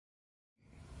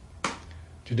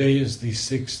Today is the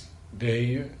 6th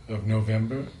day of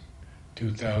November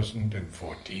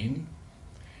 2014,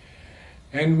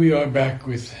 and we are back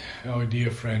with our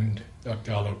dear friend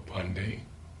Dr. Alok Pandey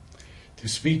to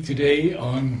speak today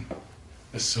on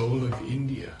the soul of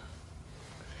India.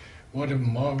 What a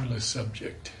marvelous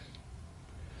subject.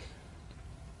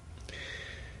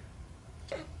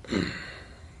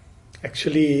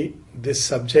 Actually, this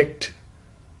subject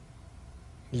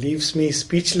leaves me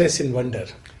speechless in wonder.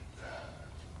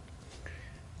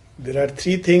 There are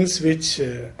three things which,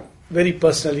 very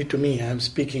personally to me, I am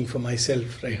speaking for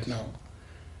myself right now,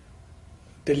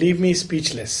 they leave me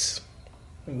speechless.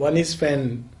 One is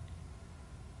when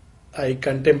I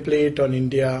contemplate on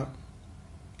India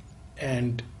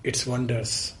and its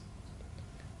wonders.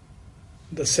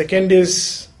 The second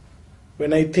is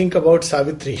when I think about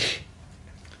Savitri.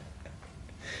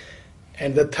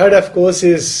 And the third, of course,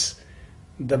 is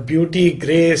the beauty,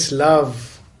 grace, love,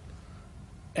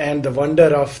 and the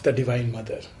wonder of the Divine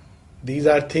Mother. These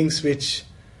are things which,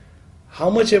 how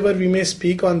much ever we may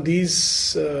speak on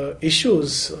these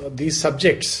issues, these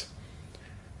subjects,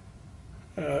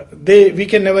 we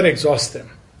can never exhaust them.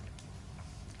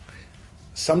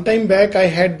 Some time back I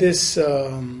had this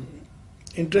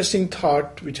interesting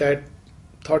thought which I had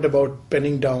thought about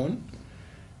penning down,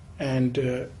 and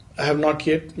I have not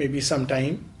yet, maybe some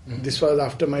time. Mm-hmm. This was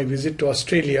after my visit to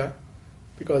Australia,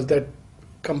 because that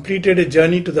completed a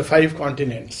journey to the 5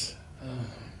 continents.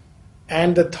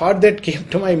 And the thought that came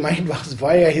to my mind was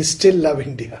why I still love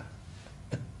India.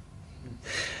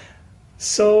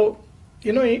 So,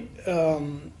 it's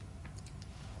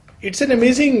an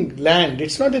amazing land.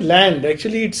 It's not a land.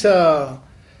 Actually, it's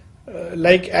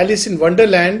like Alice in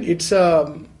Wonderland. It's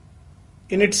in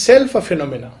itself a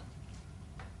phenomena.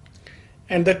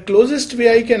 And the closest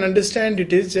way I can understand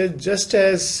it is just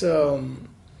as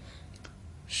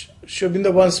Sri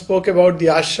Aurobindo once spoke about the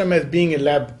ashram as being a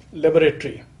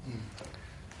laboratory.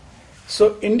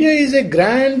 So India is a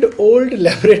grand old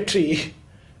laboratory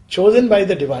chosen by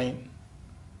the divine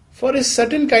for a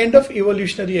certain kind of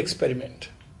evolutionary experiment.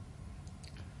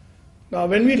 Now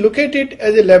when we look at it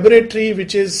as a laboratory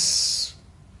which is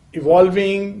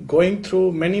evolving, going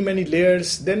through many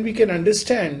layers, then we can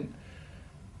understand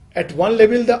at one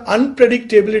level the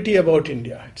unpredictability about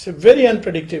India. It's a very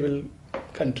unpredictable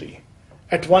country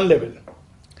at one level.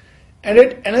 And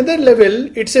at another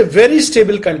level, it's a very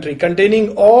stable country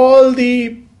containing all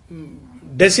the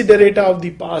desiderata of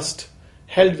the past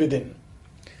held within,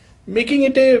 making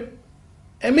it a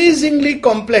amazingly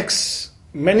complex,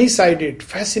 many-sided,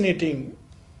 fascinating.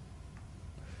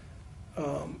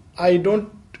 I don't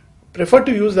prefer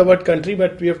to use the word country,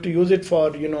 but we have to use it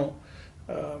for,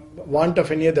 want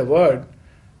of any other word.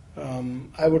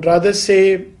 I would rather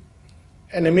say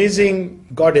an amazing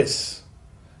goddess,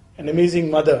 an amazing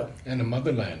mother. And a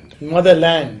motherland.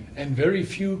 Motherland. And very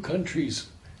few countries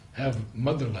have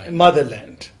motherland.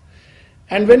 Motherland.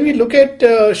 And when we look at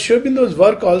Sri Aurobindo's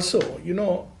work also,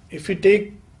 if we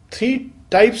take 3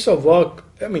 types of work,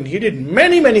 he did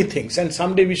many things, and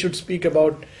someday we should speak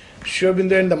about Sri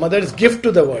Aurobindo and the mother's gift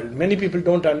to the world. Many people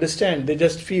don't understand. They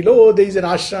just feel, there is an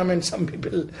ashram and some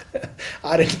people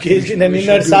are engaged in an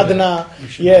inner sadhana.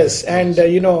 Yes, and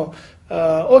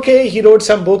okay, he wrote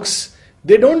some books.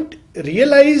 They don't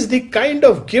realize the kind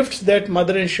of gifts that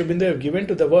Mother and Sri Aurobindo have given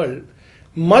to the world,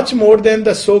 much more than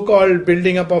the so-called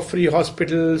building up of free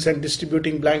hospitals and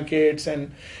distributing blankets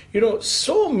and,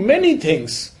 so many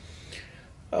things.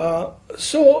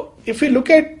 So, if we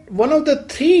look at one of the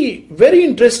 3 very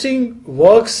interesting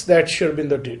works that Sri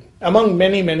Aurobindo did, among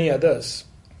many others,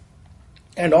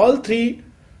 and all 3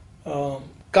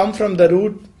 come from the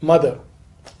root mother.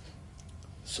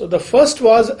 So the first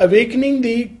was awakening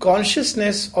the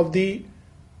consciousness of the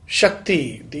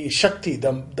Shakti,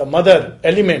 the mother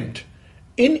element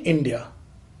in India.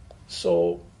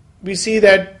 So we see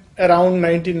that around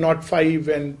 1905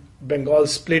 when Bengal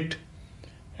split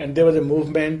and there was a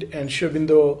movement and Sri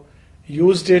Aurobindo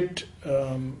used it.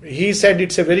 He said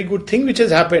it's a very good thing which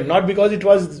has happened, not because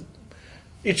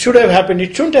it should have happened,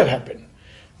 it shouldn't have happened.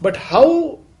 But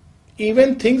how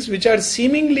even things which are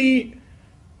seemingly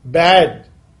bad,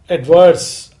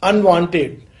 adverse,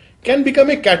 unwanted, can become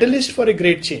a catalyst for a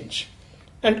great change.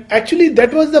 And actually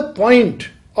that was the point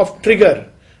of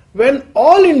trigger when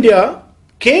all India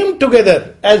came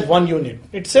together as one unit.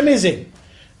 It's amazing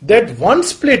that one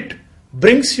split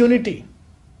brings unity.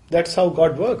 That's how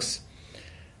God works.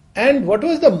 And what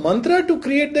was the mantra to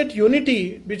create that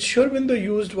unity which Sri Aurobindo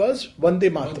used was Vande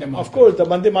Mataram. Of course, the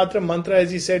Vande Mataram mantra,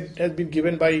 as he said, has been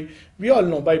given by, we all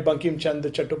know, by Bankim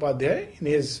Chandra Chattopadhyay in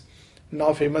his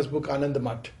now famous book Anand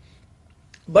Math.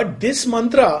 But this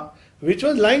mantra which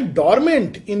was lying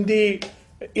dormant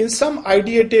in some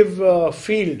ideative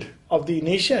field of the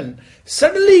nation,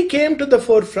 suddenly came to the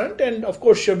forefront, and of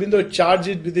course Sri Aurobindo charged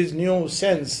it with his new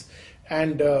sense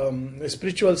and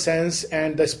spiritual sense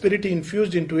and the spirit he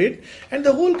infused into it, and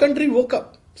the whole country woke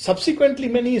up. Subsequently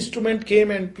many instruments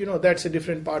came, and that's a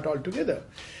different part altogether.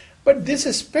 But this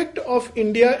aspect of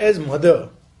India as mother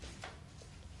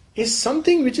is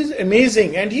something which is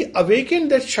amazing, and he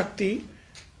awakened that Shakti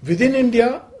within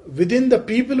India, within the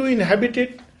people who inhabit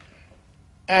it,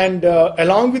 and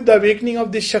along with the awakening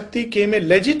of this Shakti came a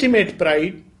legitimate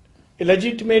pride, a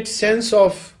legitimate sense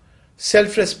of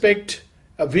self-respect,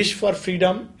 a wish for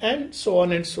freedom, and so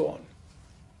on and so on.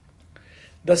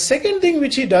 The second thing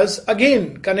which he does,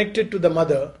 again connected to the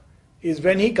mother, is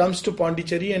when he comes to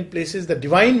Pondicherry and places the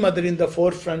Divine Mother in the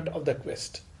forefront of the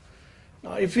quest.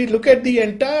 Now, if we look at the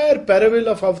entire parable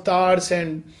of avatars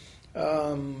and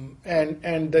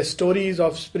the stories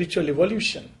of spiritual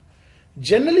evolution,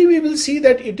 generally we will see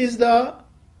that it is the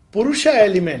Purusha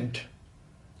element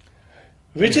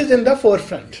which is in the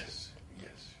forefront.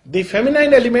 Yes. The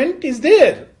feminine element is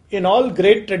there. In all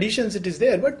great traditions it is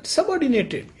there, but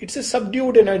subordinated. It's a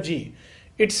subdued energy.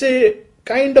 It's a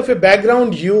kind of a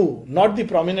background hue, not the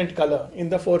prominent color in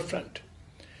the forefront.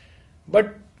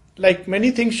 But like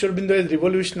many things, Sri Aurobindo has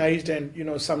revolutionized,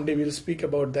 and someday we'll speak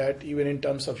about that even in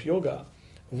terms of yoga.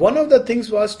 One of the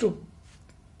things was to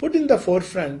put in the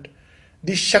forefront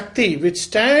the Shakti which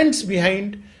stands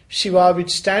behind Shiva,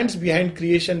 which stands behind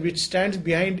creation, which stands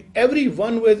behind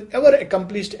everyone who has ever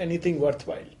accomplished anything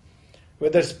worthwhile,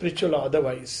 whether spiritual or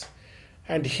otherwise.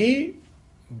 And he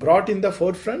brought in the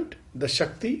forefront the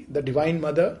Shakti, the Divine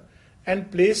Mother,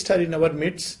 and placed her in our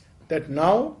midst, that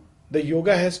now the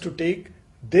yoga has to take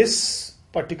this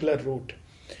particular route.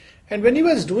 And when he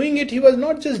was doing it, he was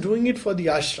not just doing it for the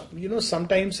ashram.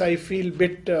 Sometimes I feel a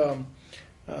bit,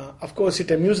 of course it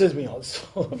amuses me also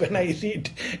when I read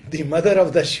the mother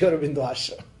of the Sri Aurobindo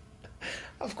ashram.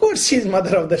 Of course she is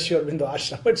mother of the Sri Aurobindo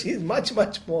ashram, but she is much,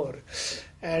 much more.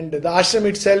 And the ashram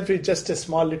itself is just a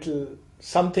small little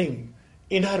something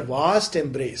in her vast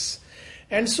embrace.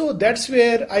 And so that's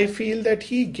where I feel that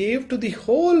he gave to the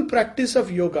whole practice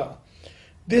of yoga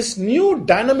this new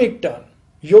dynamic turn.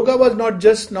 Yoga was not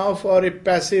just now for a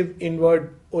passive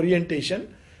inward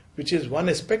orientation, which is one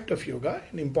aspect of yoga,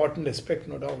 an important aspect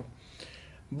no doubt,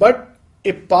 but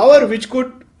a power which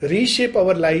could reshape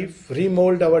our life,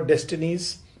 remold our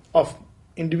destinies of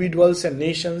individuals and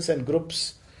nations and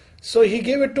groups. So he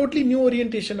gave a totally new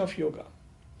orientation of yoga.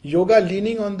 Yoga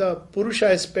leaning on the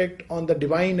Purusha aspect, on the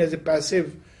divine as a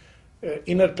passive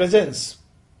inner presence,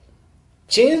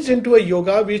 changed into a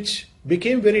yoga which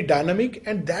became very dynamic,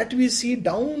 and that we see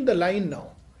down the line now.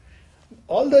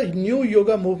 All the new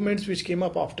yoga movements which came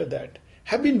up after that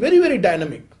have been very, very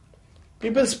dynamic.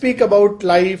 People speak about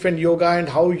life and yoga and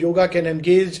how yoga can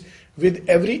engage with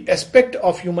every aspect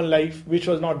of human life, which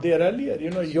was not there earlier.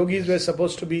 Yogis were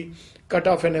supposed to be cut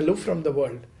off and aloof from the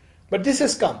world. But this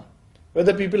has come.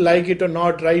 Whether people like it or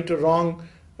not, right or wrong,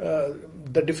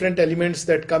 the different elements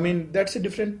that come in, that's a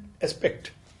different aspect.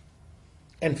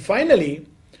 And finally,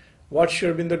 what Sri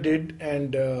Aurobindo did,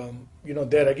 and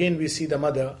there again we see the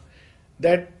mother,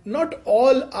 that not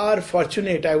all are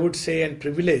fortunate, I would say, and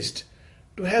privileged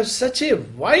to have such a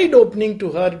wide opening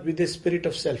to her with a spirit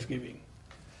of self-giving.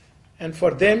 And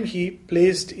for them he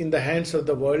placed in the hands of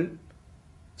the world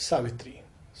Savitri.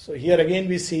 So here again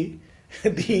we see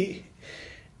the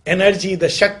energy, the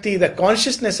Shakti, the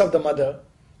consciousness of the mother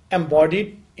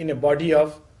embodied in a body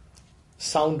of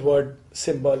sound word,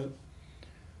 symbol.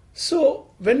 So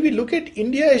when we look at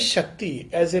India as Shakti,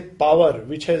 as a power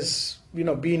which has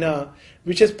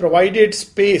which has provided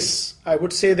space, I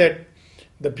would say that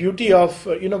the beauty of,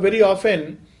 very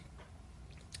often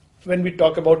when we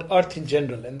talk about earth in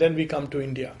general and then we come to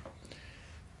India,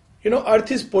 earth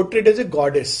is portrayed as a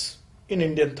goddess in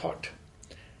Indian thought.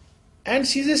 And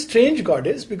she's a strange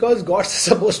goddess because gods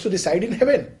are supposed to reside in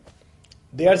heaven.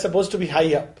 They are supposed to be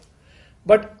high up.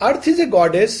 But earth is a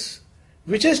goddess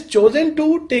which has chosen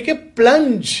to take a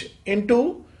plunge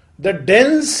into the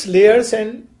dense layers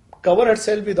and cover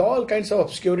herself with all kinds of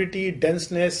obscurity,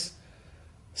 denseness,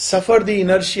 suffer the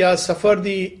inertia, suffer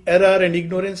the error and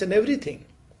ignorance and everything.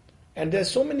 And there are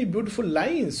so many beautiful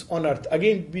lines on earth.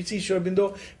 Again, we see Sri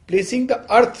Aurobindo placing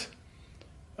the earth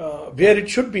where it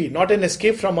should be, not an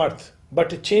escape from earth,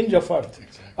 but a change of earth.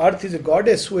 Exactly. Earth is a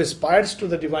goddess who aspires to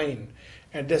the divine.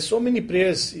 And there's so many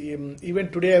prayers.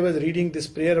 Even today I was reading this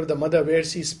prayer of the mother where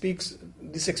she speaks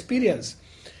this experience,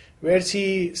 where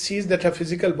she sees that her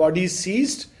physical body is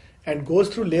seized and goes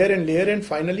through layer and layer and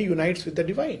finally unites with the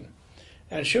divine.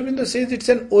 And Sri Aurobindo says it's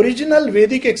an original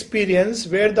Vedic experience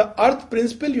where the earth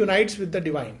principle unites with the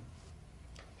divine.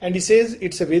 And he says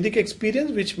it's a Vedic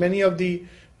experience which many of the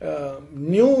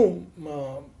new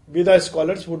Veda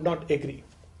scholars would not agree.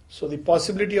 So the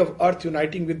possibility of earth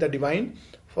uniting with the divine,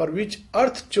 for which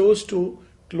earth chose to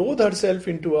clothe herself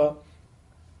into a,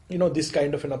 this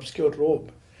kind of an obscure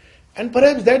robe. And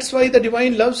perhaps that's why the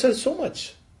divine loves her so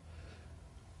much.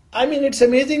 I mean, it's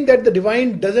amazing that the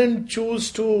divine doesn't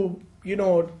choose to,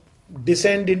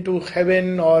 descend into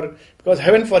heaven, or because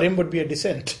heaven for him would be a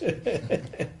descent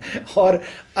or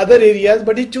other areas,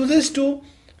 but he chooses to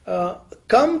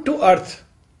come to earth,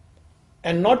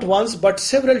 and not once but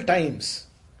several times.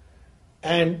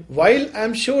 And while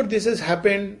I'm sure this has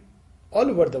happened all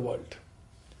over the world,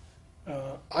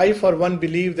 I for one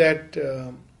believe that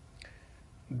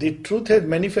the truth has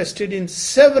manifested in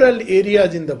several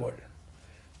areas in the world.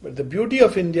 But the beauty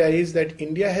of India is that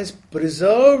India has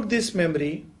preserved this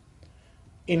memory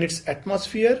in its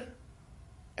atmosphere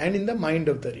and in the mind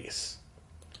of the race.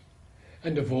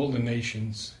 And of all the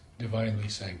nations, divinely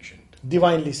sanctioned.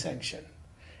 Divinely sanctioned.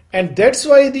 And that's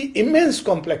why the immense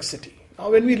complexity.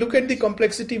 Now when we look at the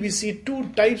complexity, we see two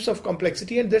types of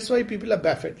complexity, and that's why people are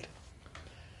baffled.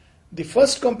 The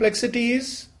first complexity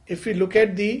is, if we look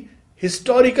at the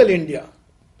historical India,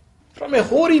 from a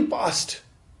hoary past,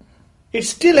 it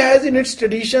still has in its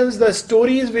traditions the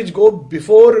stories which go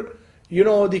before,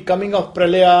 the coming of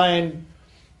Pralaya, and,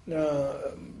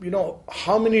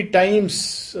 how many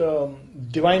times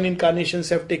divine incarnations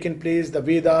have taken place, the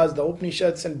Vedas, the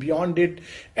Upanishads, and beyond it.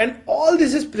 And all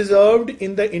this is preserved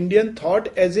in the Indian thought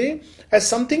as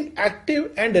something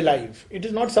active and alive. It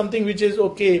is not something which is,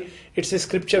 okay, it's a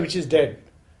scripture which is dead.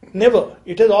 Never.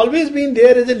 It has always been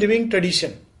there as a living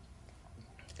tradition.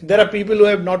 There are people who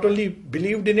have not only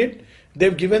believed in it,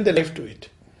 they've given their life to it.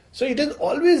 So it has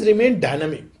always remained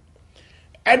dynamic.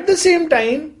 At the same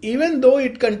time, even though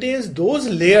it contains those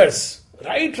layers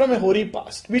right from a hoary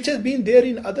past, which has been there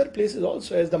in other places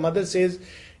also, as the mother says,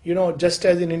 just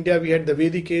as in India we had the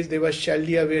Vedic age, there was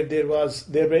Chaldia where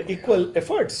there were equal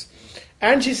efforts.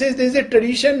 And she says there is a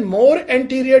tradition more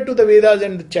anterior to the Vedas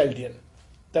and the Chaldean.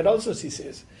 That also she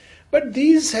says. But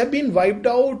these have been wiped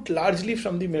out largely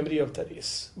from the memory of the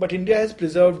race. But India has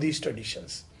preserved these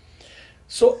traditions.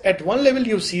 So at one level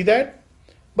you see that,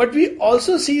 but we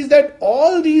also see that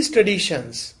all these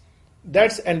traditions,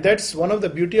 that's one of the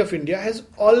beauty of India, has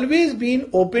always been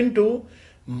open to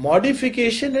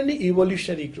modification and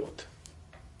evolutionary growth.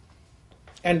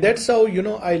 And that's how,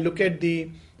 I look at the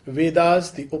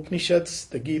Vedas, the Upanishads,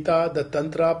 the Gita, the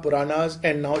Tantra, Puranas,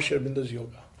 and now Sri Aurobindo's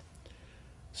Yoga.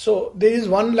 So there is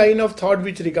one line of thought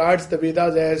which regards the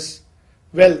Vedas as,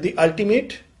 the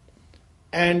ultimate,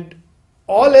 and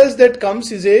all else that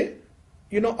comes is a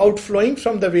outflowing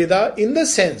from the Veda, in the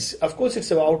sense, of course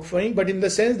it's about outflowing, but in the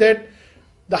sense that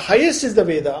the highest is the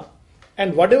Veda,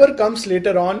 and whatever comes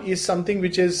later on is something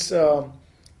which is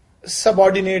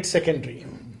subordinate, secondary.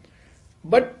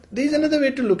 But there is another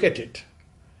way to look at it.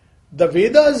 The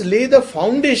Vedas lay the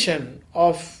foundation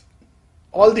of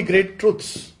all the great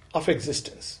truths of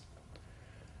existence.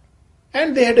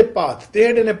 And they had a path, they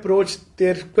had an approach,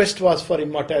 their quest was for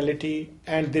immortality,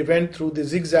 and they went through the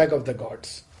zigzag of the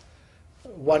gods.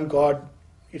 One god,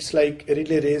 it's like a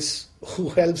relay race, who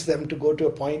helps them to go to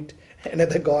a point,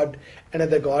 another god,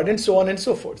 and so on and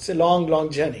so forth. It's a long,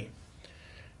 long journey.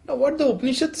 Now what the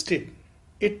Upanishads did,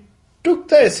 it took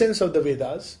the essence of the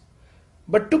Vedas,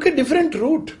 but took a different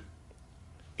route.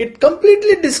 It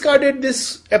completely discarded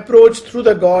this approach through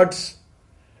the gods,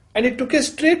 and it took a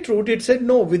straight route. It said,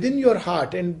 no, within your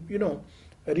heart. And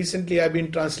recently I've been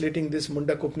translating this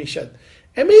Mundak Upanishad.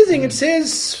 Amazing. It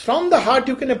says from the heart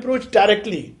you can approach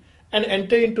directly and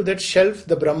enter into that shelf,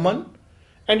 the Brahman.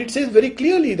 And it says very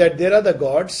clearly that there are the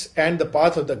gods and the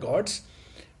path of the gods.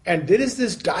 And there is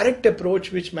this direct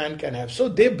approach which man can have. So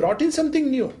they brought in something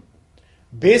new,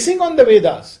 basing on the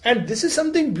Vedas. And this is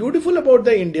something beautiful about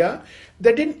the India,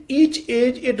 that in each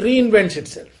age it reinvents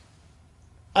itself.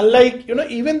 Unlike,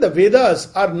 even the Vedas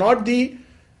are not the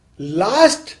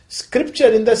last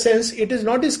scripture, in the sense it is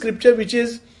not a scripture which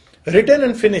is written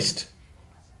and finished.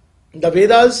 The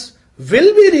Vedas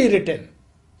will be rewritten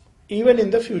even in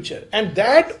the future. And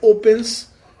that opens,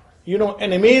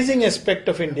 an amazing aspect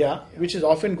of India, which is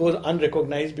often goes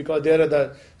unrecognized, because there are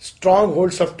the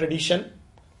strongholds of tradition,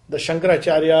 the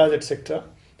Shankaracharyas, etc.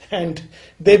 And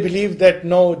they believe that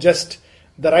just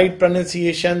the right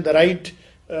pronunciation, the right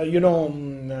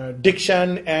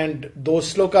diction, and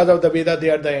those slokas of the Veda, they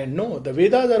are the end. No, the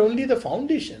Vedas are only the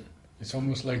foundation. It's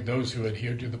almost like those who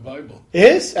adhere to the Bible.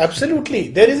 Yes, absolutely.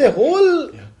 There is a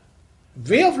whole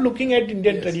way of looking at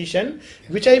Indian tradition,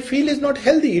 which I feel is not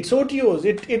healthy. It's OTOs.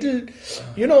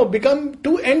 It'll become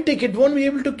too antic. It won't be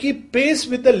able to keep pace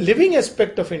with the living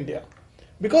aspect of India.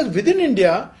 Because within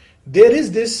India, there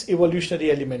is this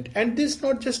evolutionary element. And this is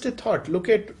not just a thought. Look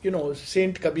at,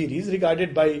 Saint Kabir. He's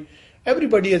regarded by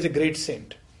everybody as a great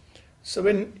saint. So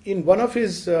when in one of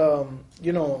his, he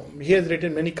has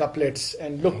written many couplets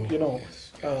and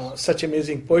such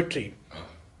amazing poetry.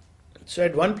 So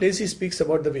at one place he speaks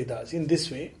about the Vedas in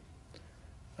this way.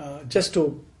 Just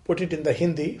to put it in the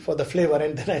Hindi for the flavor,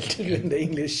 and then I'll tell you in the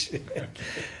English.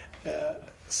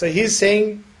 So he's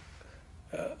saying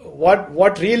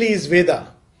what really is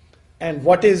Veda and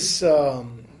what is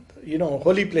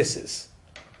holy places.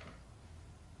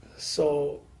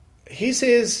 So he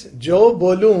says, Jo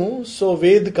bolun so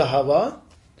Ved kahava,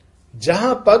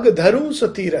 jahan pag dharun so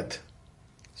tirath.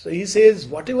 So he says,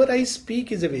 whatever I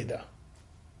speak is a Veda.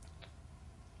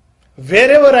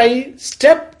 Wherever I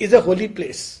step is a holy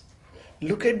place.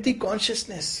 Look at the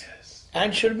consciousness. Yes.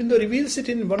 And Sri Aurobindo reveals it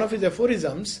in one of his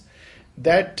aphorisms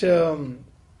that the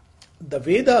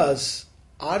Vedas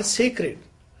are sacred,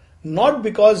 not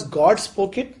because God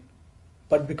spoke it,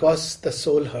 but because the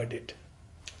soul heard it.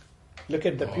 Look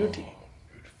at the beauty.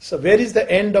 So where is the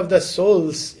end of the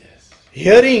soul's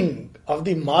hearing of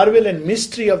the marvel and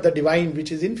mystery of the divine,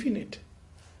 which is infinite?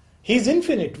 He is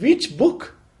infinite. Which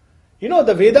book?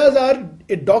 The Vedas are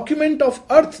a document of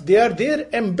earth. They are there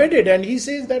embedded. And he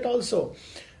says that also.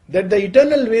 That the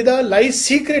eternal Veda lies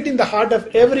secret in the heart of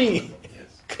every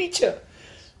creature.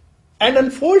 And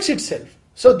unfolds itself.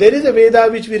 So there is a Veda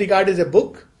which we regard as a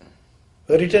book.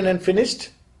 Written and finished.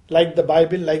 Like the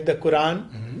Bible, like the Quran.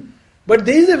 Mm-hmm. But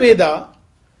there is a Veda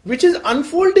which is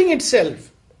unfolding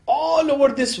itself all over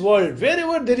this world.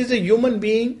 Wherever there is a human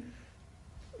being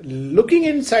looking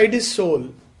inside his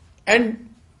soul and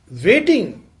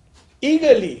waiting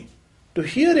eagerly to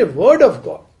hear a word of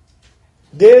God,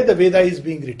 there the Veda is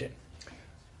being written.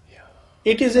 Yeah.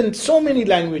 It is in so many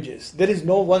languages. There is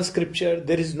no one scripture,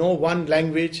 there is no one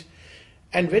language.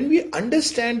 And when we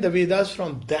understand the Vedas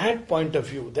from that point of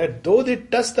view, that though they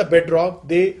touch the bedrock,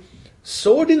 they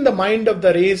sowed in the mind of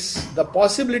the race the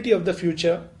possibility of the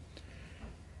future,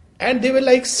 and they were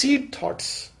like seed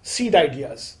thoughts, seed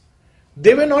ideas.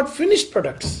 They were not finished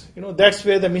products. That's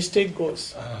where the mistake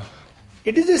goes.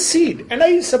 It is a seed. And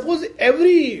I suppose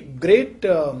every great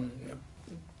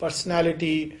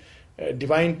personality,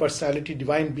 divine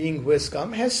being who has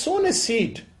come, has sown a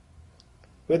seed.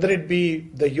 Whether it be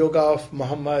the yoga of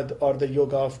Muhammad or the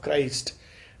yoga of Christ.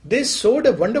 They sowed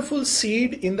a wonderful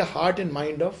seed in the heart and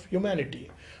mind of humanity.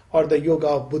 Or the yoga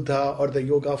of Buddha or the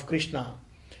yoga of Krishna.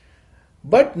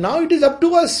 But now it is up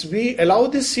to us. We allow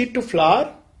this seed to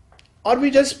flower, or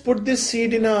we just put this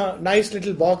seed in a nice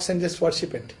little box and just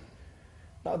worship it.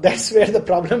 Now that's where the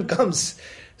problem comes.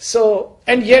 So,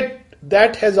 and yet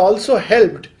that has also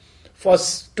helped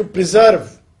to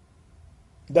preserve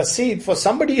the seed for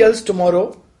somebody else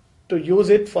tomorrow to use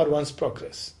it for one's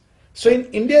progress. So in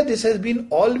India this has been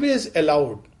always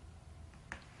allowed.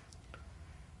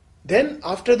 Then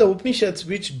after the Upanishads,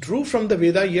 which drew from the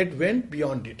Veda yet went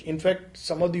beyond it. In fact,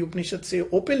 some of the Upanishads say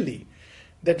openly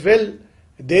that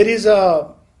there is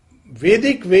a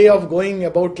Vedic way of going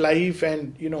about life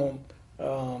and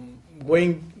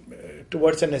going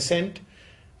towards an ascent,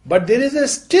 but there is a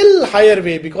still higher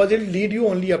way, because it will lead you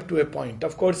only up to a point.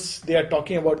 Of course, they are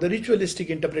talking about the ritualistic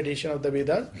interpretation of the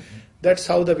Vedas. Mm-hmm. That's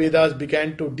how the Vedas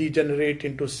began to degenerate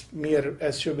into mere,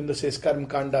 as Sri Aurobindo says, karma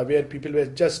kanda, where people were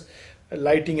just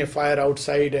lighting a fire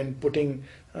outside and putting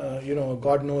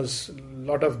God knows, a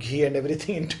lot of ghee and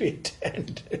everything into it,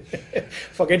 and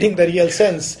forgetting the real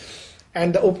sense.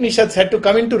 And the Upanishads had to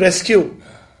come in to rescue.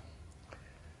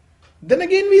 Then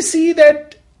again we see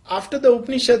that after the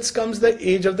Upanishads comes the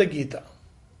age of the Gita.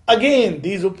 Again,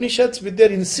 these Upanishads, with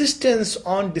their insistence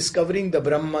on discovering the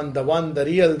Brahman, the one, the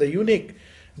real, the unique,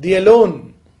 the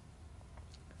alone,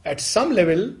 at some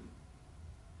level,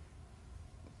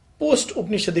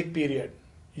 post-Upanishadic period,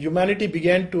 humanity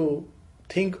began to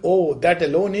think, oh, that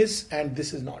alone is and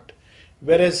this is not.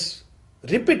 Whereas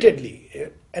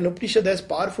repeatedly, an Upanishad as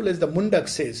powerful as the Mundak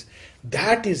says,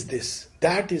 that is this,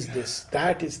 that is this,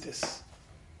 that is this.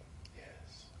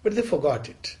 Yes. But they forgot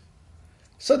it.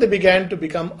 So they began to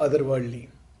become otherworldly.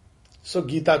 So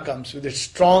Gita comes with a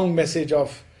strong message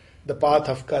of the path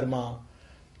of karma,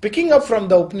 picking up from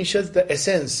the Upanishads the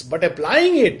essence, but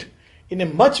applying it in a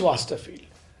much vaster field.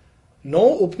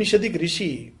 No Upanishadic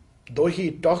Rishi, though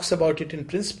he talks about it in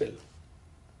principle,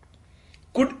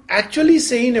 could actually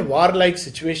say in a warlike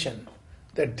situation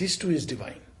that this too is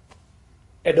divine.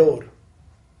 Adore.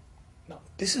 Now,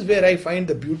 this is where I find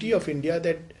the beauty of India,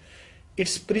 that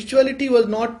its spirituality was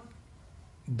not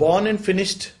born and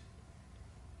finished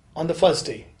on the first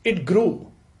day. It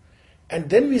grew. And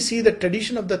then we see the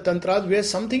tradition of the Tantras where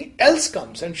something else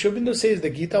comes. And Sri Aurobindo says the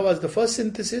Gita was the first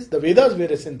synthesis, the Vedas were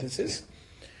a synthesis.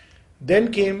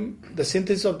 Then came the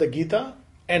synthesis of the Gita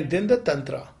and then the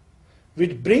Tantra,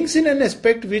 which brings in an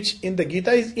aspect which in the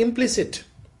Gita is implicit,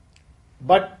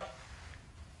 but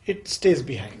it stays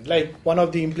behind. Like one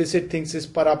of the implicit things is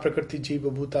Paraprakriti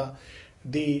Jiva Bhuta,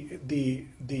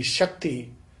 the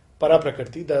Shakti,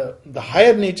 Paraprakriti, the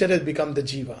higher nature has become the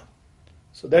Jiva.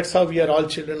 So that's how we are all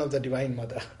children of the Divine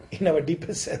Mother in our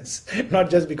deepest sense. Not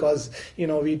just because,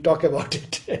 we talk about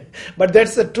it. But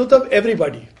that's the truth of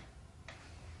everybody.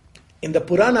 In the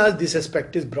Puranas, this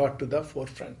aspect is brought to the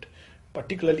forefront,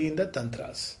 particularly in the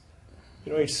Tantras.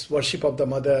 It's worship of the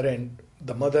mother and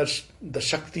the mother, the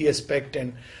Shakti aspect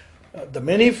and the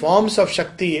many forms of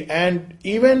Shakti, and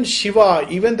even Shiva,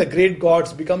 even the great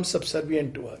gods become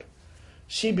subservient to her.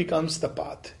 She becomes the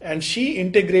path and she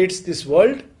integrates this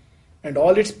world and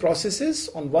all its processes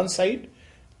on one side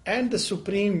and the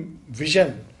supreme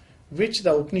vision which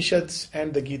the Upanishads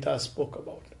and the Gita spoke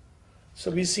about.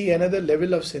 So we see another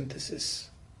level of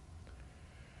synthesis.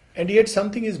 And yet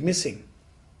something is missing.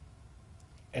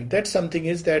 And that something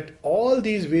is that all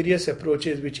these various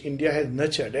approaches which India has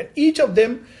nurtured, and each of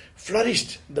them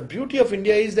flourished. The beauty of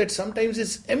India is that sometimes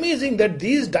it's amazing that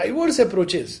these diverse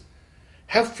approaches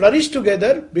have flourished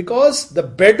together because the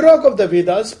bedrock of the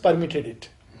Vedas permitted it.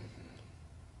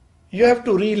 You have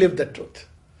to relive the truth.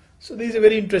 So this is a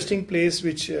very interesting place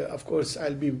which of course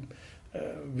I'll be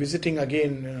visiting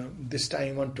again this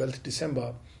time on 12th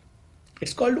December.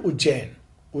 It's called Ujjain.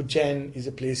 Ujjain is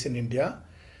a place in India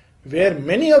where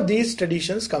many of these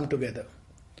traditions come together.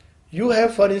 You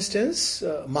have, for instance,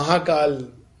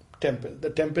 Mahakal temple, the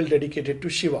temple dedicated to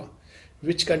Shiva,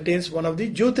 which contains one of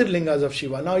the Jyotirlingas of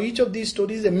Shiva. Now each of these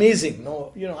stories is amazing.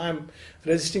 No, I'm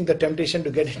resisting the temptation to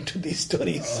get into these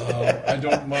stories. I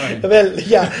don't mind. Well,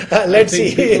 yeah, let's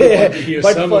see.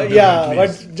 But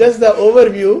just the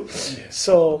overview. Yes.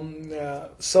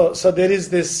 So there is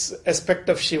this aspect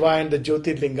of Shiva and the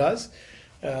Jyotirlingas,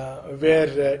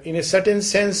 where in a certain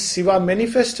sense Shiva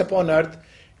manifests upon earth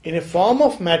in a form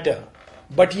of matter,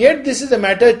 but yet this is a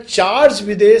matter charged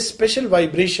with a special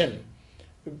vibration.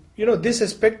 This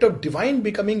aspect of divine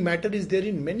becoming matter is there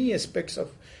in many aspects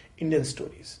of Indian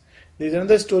stories. There is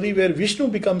another story where Vishnu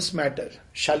becomes matter,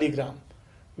 Shaligram,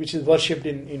 which is worshipped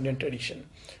in Indian tradition.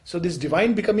 So this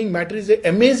divine becoming matter is an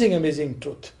amazing, amazing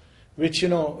truth, which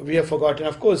we have forgotten.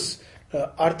 Of course,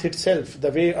 earth itself,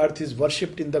 the way earth is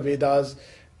worshipped in the Vedas,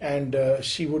 and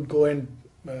she would go and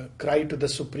cry to the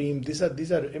Supreme. These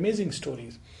are amazing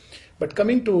stories. But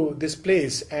coming to this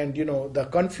place and the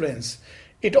confluence,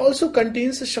 it also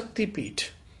contains a Shakti Peeth,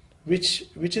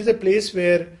 which is a place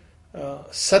where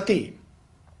Sati,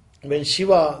 when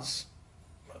Shiva's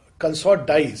consort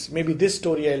dies, maybe this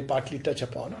story I'll partly touch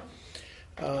upon.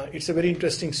 It's a very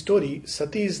interesting story.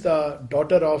 Sati is the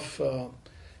daughter of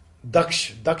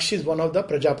Daksh. Daksh is one of the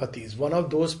Prajapatis, one of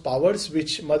those powers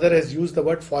which mother has used the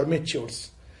word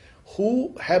formations,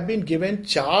 who have been given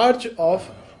charge of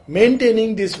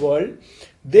maintaining this world.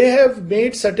 They have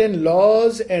made certain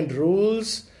laws and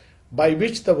rules by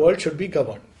which the world should be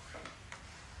governed.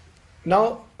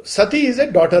 Now, Sati is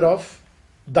a daughter of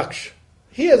Daksh.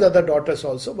 He has other daughters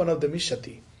also, one of them is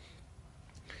Shati.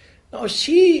 Now,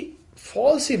 she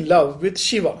falls in love with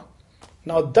Shiva.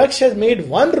 Now, Daksh has made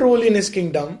one rule in his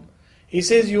kingdom. He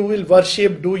says you will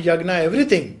worship, do yagna,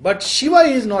 everything, but Shiva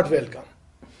is not welcome.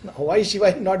 Now, why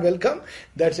Shiva is not welcome?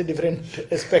 That's a different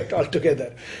aspect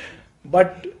altogether.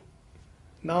 But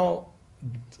now,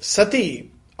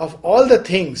 Sati, of all the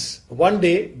things, one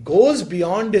day goes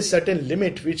beyond a certain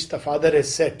limit which the father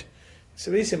has set. It's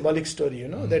a very symbolic story,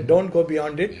 that don't go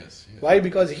beyond it. Yes. Why?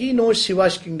 Because he knows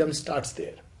Shiva's kingdom starts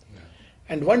there. Yeah.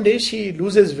 And one day she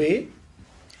loses way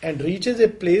and reaches a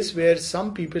place where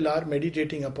some people are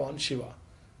meditating upon Shiva.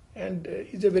 And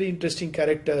he's a very interesting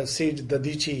character, Sage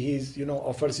Dadichi. He's,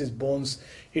 offers his bones.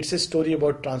 It's a story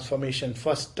about transformation.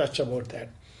 First touch about that.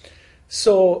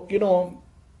 So,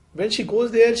 when she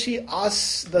goes there, she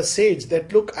asks the sage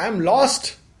that, look, I am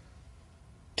lost.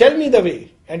 Tell me the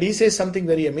way. And he says something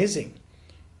very amazing.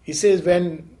 He says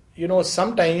when,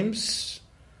 sometimes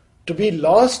to be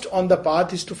lost on the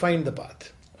path is to find the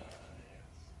path.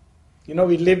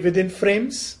 We live within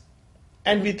frames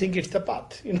and we think it's the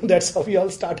path. That's how we all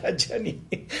start our journey.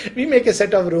 We make a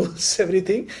set of rules,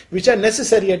 everything, which are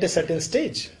necessary at a certain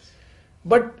stage.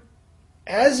 But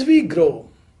as we grow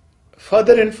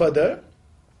further and further,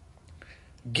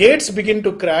 gates begin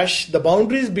to crash, the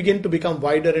boundaries begin to become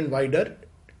wider and wider,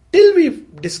 till we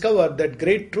discover that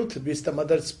great truth which the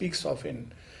mother speaks of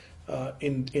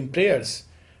in prayers,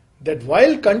 that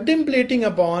while contemplating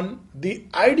upon the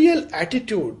ideal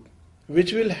attitude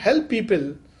which will help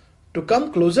people to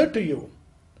come closer to you,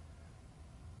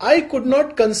 I could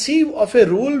not conceive of a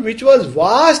rule which was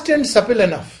vast and supple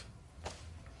enough.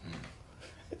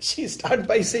 She starts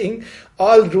by saying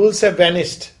all rules have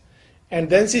vanished. And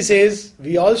then she says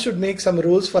we all should make some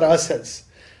rules for ourselves.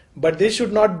 But they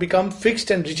should not become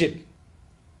fixed and rigid.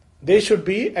 They should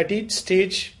be at each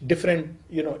stage different,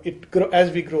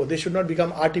 as we grow. They should not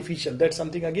become artificial. That's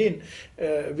something again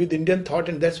with Indian thought,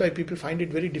 and that's why people find it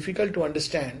very difficult to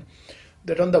understand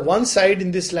that on the one side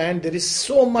in this land there is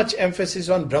so much emphasis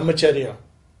on brahmacharya,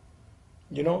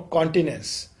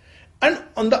 continence. And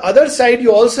on the other side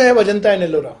you also have Ajanta and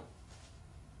Ellora.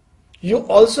 You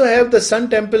also have the Sun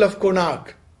Temple of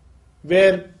Konark,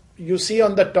 where you see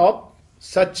on the top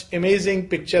such amazing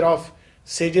picture of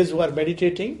sages who are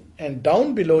meditating, and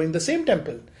down below in the same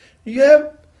temple you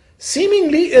have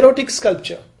seemingly erotic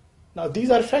sculpture. Now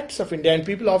these are facts of India, and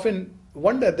people often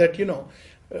wonder that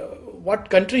what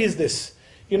country is this?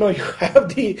 You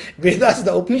have the Vedas,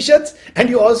 the Upanishads, and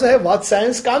you also have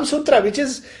Vatsayan's Kam Sutra, which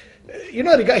is,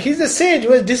 he's a sage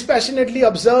who has dispassionately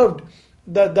observed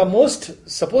the most,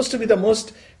 supposed to be the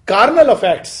most carnal of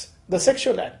acts, the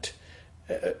sexual act.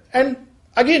 And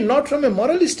again, not from a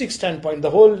moralistic standpoint.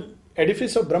 The whole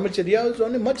edifice of Brahmacharya is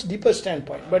on a much deeper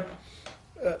standpoint. But,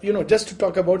 just to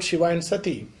talk about Shiva and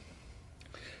Sati.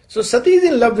 So Sati is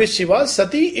in love with Shiva.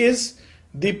 Sati is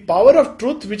the power of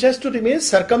truth which has to remain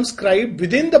circumscribed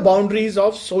within the boundaries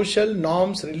of social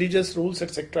norms, religious rules,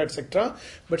 etc., etc.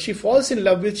 But she falls in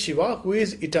love with Shiva, who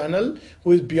is eternal,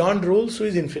 who is beyond rules, who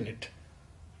is infinite.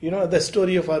 The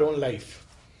story of our own life.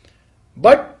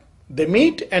 But they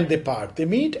meet and they part. They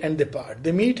meet and they part.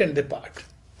 They meet and they part.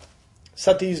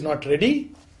 Sati is not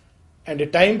ready, and a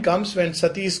time comes when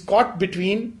Sati is caught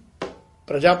between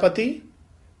Prajapati,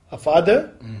 a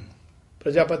father.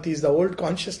 Prajapati is the old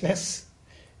consciousness,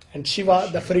 and Shiva,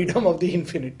 the freedom of the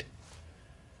infinite.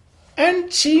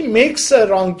 And she makes a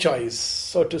wrong choice,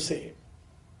 so to say.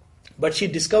 But she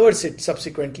discovers it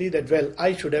subsequently that,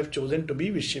 I should have chosen to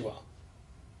be with Shiva.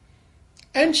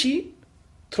 And she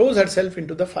throws herself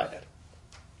into the fire.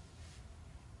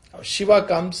 Now Shiva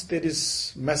comes, there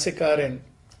is massacre, and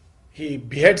he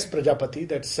beheads Prajapati.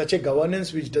 That's such a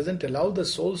governance which doesn't allow the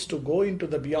souls to go into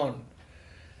the beyond.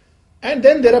 And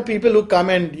then there are people who come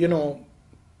and,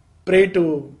 pray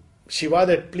to Shiva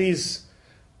that please,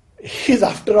 he's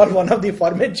after all one of the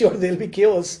formature, there will be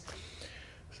chaos.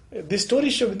 This story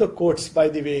should be the quotes, by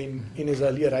the way, in his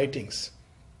earlier writings.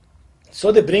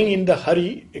 So they bring in the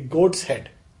Hari, a goat's head.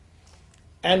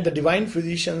 And the divine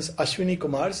physicians, Ashwini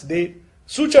Kumars, they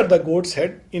suture the goat's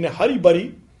head in a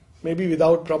hurry-burry, maybe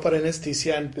without proper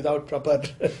anesthesia and without proper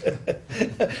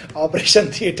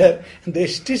operation theatre. They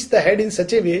stitch the head in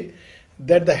such a way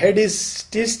that the head is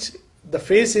stitched, the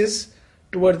face is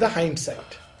toward the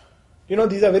hindsight.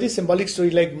 These are very symbolic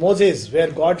stories like Moses,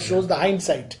 where God shows the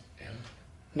hindsight,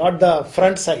 not the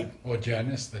front side. Or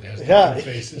Janus, that has the two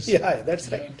faces. Yeah,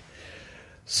 that's right.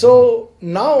 So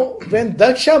now when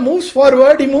Daksha moves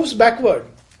forward, he moves backward.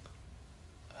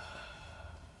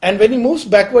 And when he moves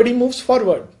backward, he moves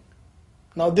forward.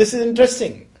 Now this is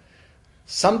interesting.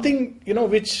 Something,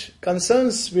 which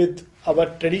concerns with our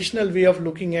traditional way of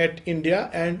looking at India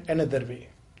and another way.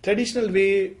 Traditional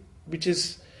way which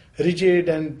is rigid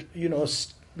and,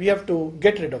 we have to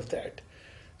get rid of that.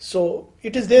 So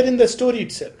it is there in the story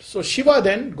itself. So Shiva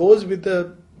then goes with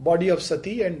the body of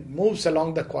Sati and moves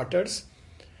along the quarters.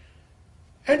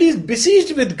 And he is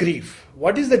besieged with grief.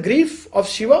 What is the grief of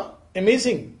Shiva?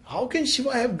 Amazing. How can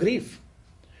Shiva have grief?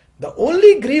 The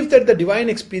only grief that the divine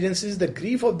experiences is the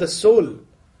grief of the soul,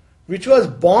 which was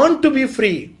born to be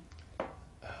free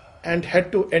and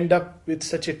had to end up with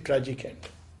such a tragic end.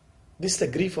 This is the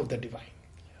grief of the divine.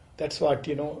 That's what,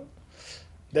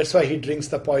 that's why he drinks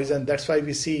the poison. That's why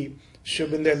we see Sri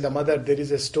Aurobindo and the mother. There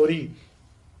is a story,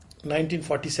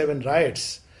 1947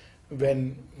 riots,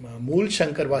 when Mool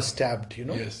Shankar was stabbed,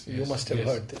 Yes, you must have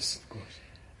heard this. Of course.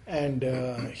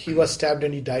 And he was stabbed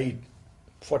and he died,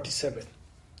 47.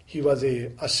 He was a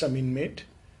ashram inmate.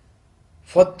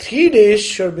 For 3 days,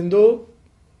 Sri Aurobindo,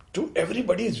 to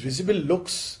everybody's visible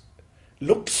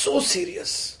looked so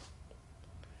serious.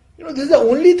 This is the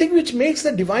only thing which makes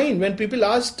the divine. When people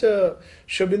asked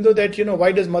Sri Aurobindo that,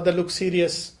 why does mother look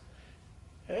serious?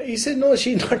 He said, no,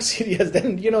 she's not serious.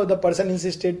 Then, the person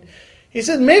insisted. He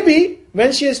says, maybe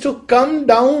when she has to come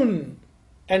down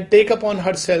and take upon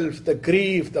herself the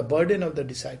grief, the burden of the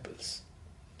disciples.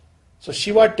 So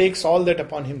Shiva takes all that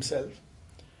upon himself.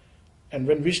 And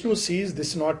when Vishnu sees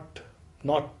this not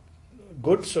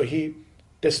good, so he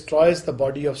destroys the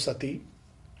body of Sati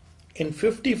in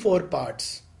 54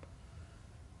 parts.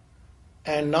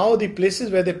 And now the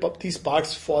places where these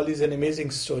parts fall is an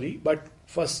amazing story. But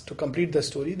first, to complete the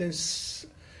story, then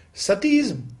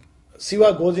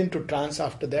Shiva goes into trance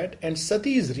after that, and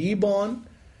Sati is reborn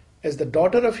as the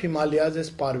daughter of Himalayas as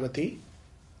Parvati.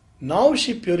 Now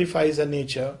she purifies her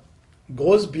nature,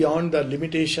 goes beyond the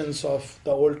limitations of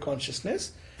the old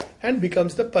consciousness, and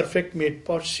becomes the perfect mate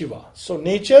for Shiva. So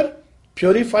nature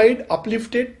purified,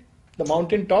 uplifted the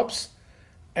mountain tops,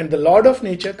 and the Lord of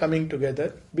nature coming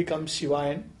together becomes Shiva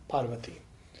and Parvati.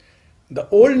 The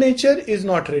old nature is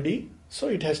not ready, so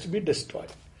it has to be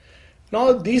destroyed.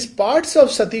 Now these parts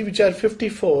of Sati, which are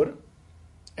 54,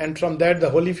 and from that the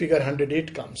holy figure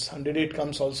 108 comes. 108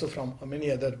 comes also from many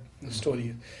other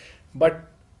stories. But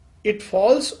it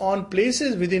falls on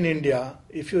places within India.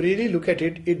 If you really look at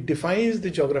it, it defines the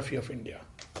geography of India.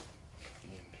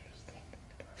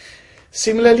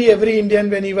 Similarly, every Indian,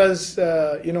 when he was,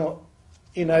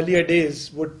 in earlier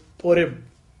days, would pour a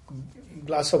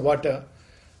glass of water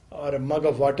or a mug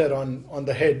of water on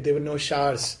the head. There were no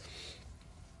showers.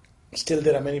 Still,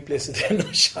 there are many places there are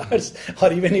no showers.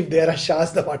 Or even if there are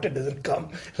showers, the water doesn't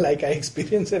come, like I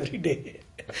experience every day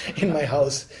in my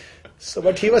house. So,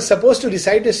 but he was supposed to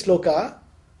recite a sloka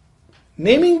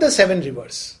naming the 7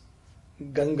 rivers.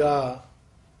 Ganga,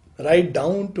 right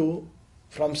down to,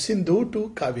 from Sindhu to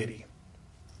Kaveri.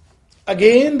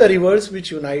 Again, the rivers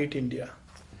which unite India.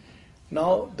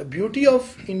 Now, the beauty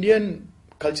of Indian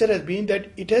culture has been that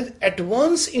it has at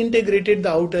once integrated the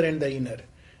outer and the inner.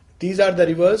 These are the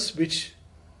rivers which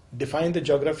define the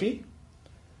geography,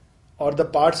 or the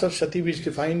parts of Sati which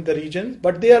define the region,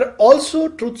 but they are also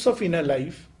truths of inner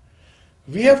life.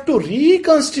 We have to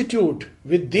reconstitute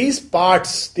with these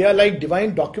parts. They are like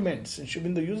divine documents. And Sri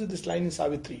Aurobindo uses this line in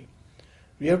Savitri.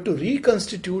 We have to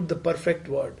reconstitute the perfect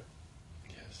word.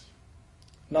 Yes.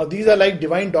 Now these are like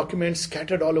divine documents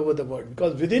scattered all over the world,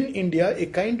 because within India a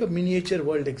kind of miniature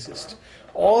world exists.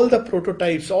 All the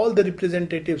prototypes, all the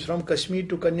representatives from Kashmir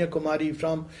to Kanyakumari,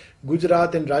 from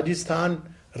Gujarat and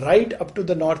Rajasthan right up to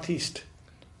the northeast,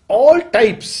 all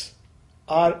types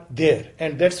are there.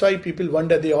 And that's why people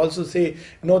wonder. They also say,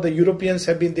 no, the Europeans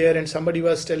have been there. And somebody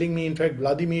was telling me, in fact,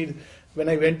 Vladimir, when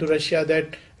I went to Russia,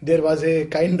 that there was a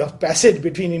kind of passage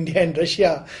between India and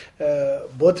Russia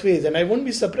both ways. And I won't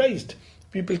be surprised.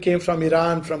 People came from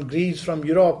Iran, from Greece, from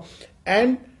Europe,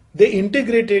 and they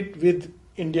integrated with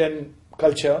Indian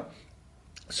culture.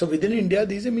 So within India,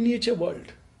 there is a miniature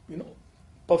world,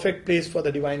 perfect place for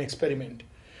the divine experiment.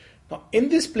 Now, in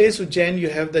this place, Ujjain, you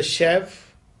have the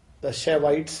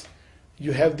Shaivites,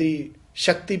 you have the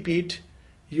Shakti Peeth,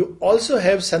 you also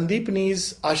have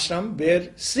Sandipani's ashram where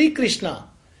Sri Krishna,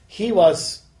 he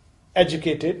was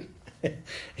educated.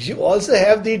 You also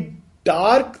have the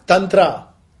dark Tantra,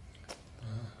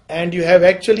 and you have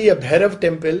actually a Bhairav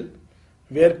temple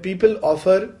where people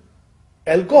offer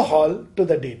alcohol to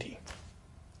the deity.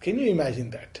 Can you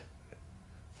imagine that?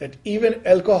 That even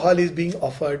alcohol is being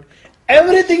offered.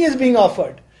 Everything is being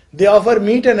offered. They offer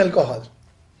meat and alcohol.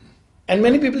 And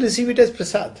many people receive it as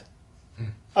prasad.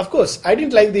 Of course, I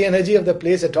didn't like the energy of the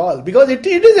place at all, because it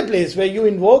is a place where you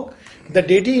invoke the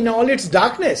deity in all its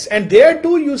darkness. And there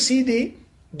too you see the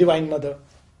Divine Mother.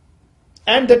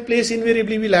 And that place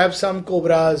invariably will have some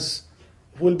cobras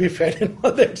who will be fed and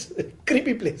all that.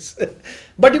 Creepy place.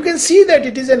 But you can see that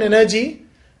it is an energy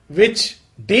which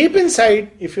deep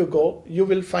inside, if you go, you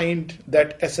will find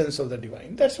that essence of the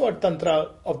divine. That's what Tantra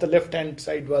of the left hand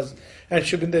side was. And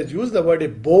Sri Aurobindo has used the word a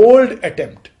bold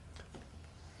attempt.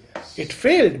 Yes. It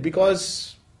failed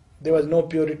because there was no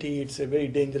purity. It's a very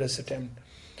dangerous attempt.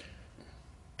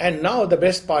 And now the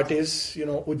best part is,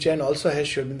 Ujjain also has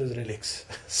Sri Aurobindo's relics.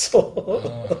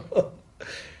 So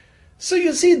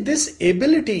you see this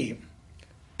ability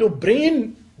to bring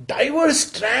in diverse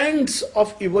strands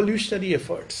of evolutionary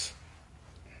efforts.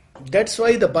 That's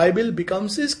why the Bible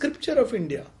becomes a scripture of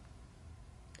India.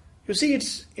 You see,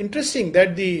 it's interesting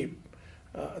that the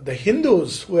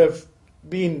Hindus who have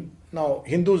been, now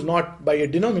Hindus not by a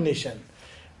denomination,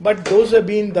 but those who have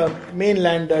been the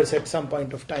mainlanders at some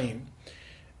point of time,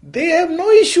 they have no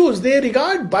issues. They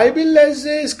regard Bible as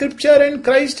a scripture and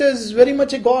Christ as very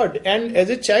much a God. And as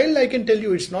a child, I can tell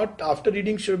you, it's not after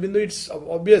reading Sri Aurobindo, it's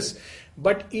obvious.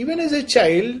 But even as a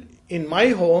child, in my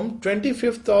home,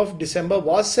 25th of December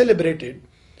was celebrated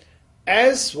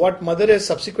as what mother has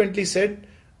subsequently said,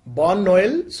 Bon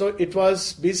Noel. So it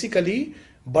was basically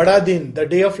Bada Din, the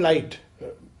day of light.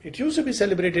 It used to be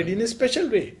celebrated in a special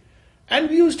way. And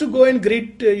we used to go and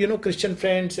greet, Christian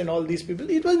friends and all these people.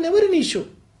 It was never an issue.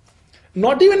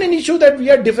 Not even an issue that we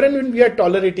are different when we are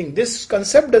tolerating. This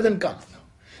concept doesn't come.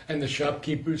 And the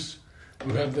shopkeepers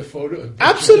who have the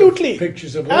Absolutely.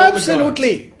 Pictures of all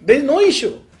Absolutely. There is no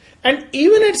issue. And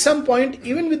even at some point,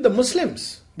 even with the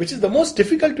Muslims, which is the most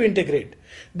difficult to integrate,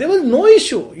 there was no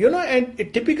issue, and a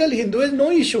typical Hindu has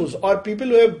no issues, or people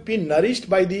who have been nourished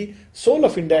by the soul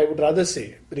of India, I would rather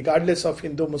say, regardless of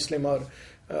Hindu, Muslim, or,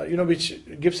 which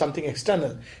gives something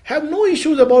external, have no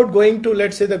issues about going to,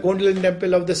 let's say, the Gondolin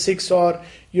temple of the Sikhs, or,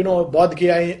 Bodh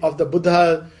Gaya of the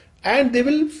Buddha, and they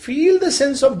will feel the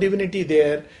sense of divinity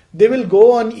there. They will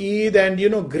go on Eid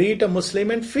and, greet a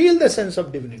Muslim and feel the sense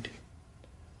of divinity.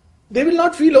 They will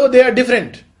not feel, oh, they are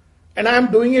different, and I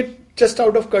am doing it just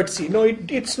out of courtesy. No,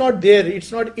 it's not there.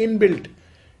 It's not inbuilt.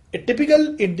 A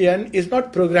typical Indian is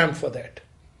not programmed for that.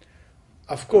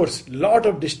 Of course, lot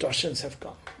of distortions have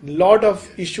come. Lot of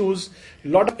issues,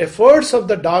 lot of efforts of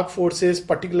the dark forces,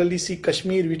 particularly see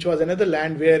Kashmir, which was another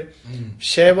land where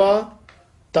Shaiva,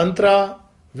 Tantra,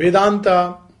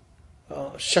 Vedanta,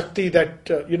 Shakti, that,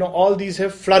 all these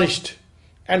have flourished.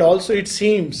 And also it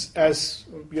seems, as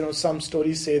some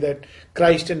stories say, that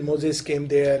Christ and Moses came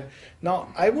there.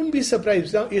 Now, I wouldn't be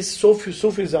surprised. Now, is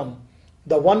Sufism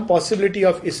the one possibility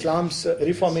of Islam's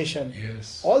reformation?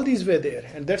 Yes. All these were there,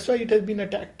 and that's why it has been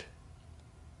attacked.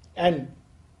 And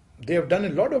they have done a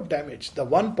lot of damage. The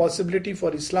one possibility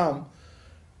for Islam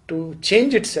to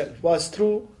change itself was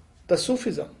through the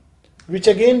Sufism, which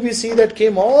again we see that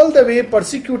came all the way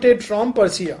persecuted from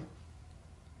Persia.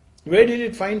 Where did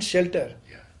it find shelter?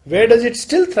 Where does it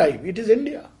still thrive? It is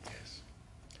India. Yes.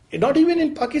 Not even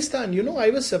in Pakistan.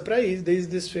 I was surprised. There is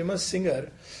this famous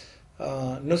singer,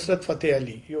 Nusrat Fateh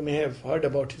Ali. You may have heard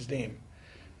about his name.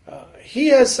 He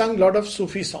has sung a lot of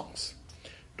Sufi songs.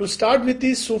 To start with,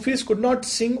 these Sufis could not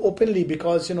sing openly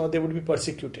because, they would be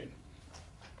persecuted.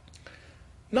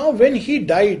 Now, when he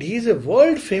died, he is a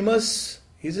world famous,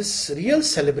 he is a real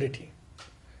celebrity.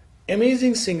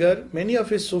 Amazing singer. Many of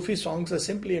his Sufi songs are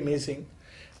simply amazing.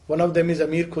 One of them is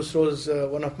Amir Khusro's,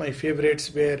 one of my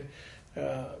favorites, where,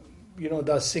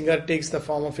 the singer takes the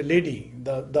form of a lady,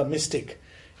 the mystic,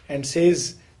 and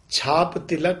says, Chhap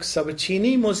tilak sab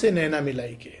chini mose naina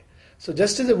milai ke. So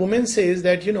just as a woman says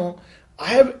that, I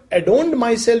have adorned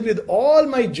myself with all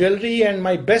my jewelry and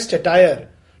my best attire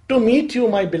to meet you,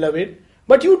 my beloved,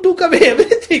 but you took away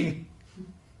everything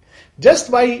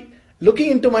just by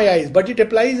looking into my eyes. But it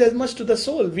applies as much to the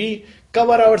soul. We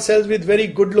cover ourselves with very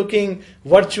good-looking,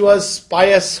 virtuous,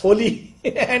 pious, holy,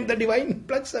 and the divine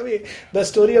plucks away. The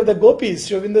story of the gopis,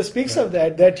 Sri Aurobindo speaks of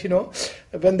that,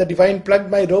 when the divine plucked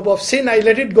my robe of sin, I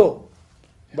let it go.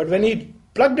 But when he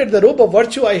plucked at the robe of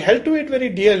virtue, I held to it very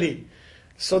dearly.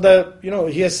 So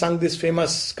he has sung this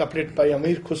famous couplet by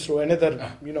Amir Khusro,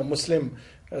 another, Muslim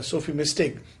Sufi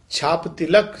mystic, Chhap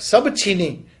tilak sab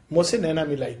chini, mose naina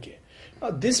milai ke.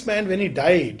 Now, this man, when he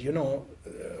died,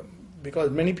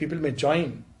 because many people may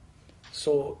join,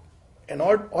 so an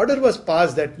order was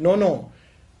passed that no,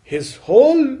 his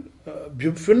whole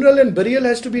funeral and burial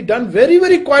has to be done very,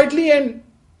 very quietly and,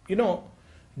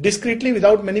 discreetly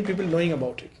without many people knowing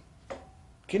about it.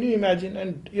 Can you imagine?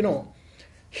 And,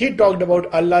 he talked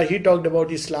about Allah, he talked about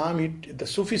Islam, the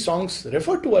Sufi songs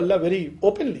refer to Allah very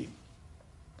openly.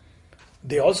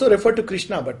 They also refer to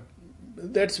Krishna, but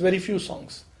that's very few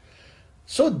songs.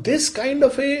 So this kind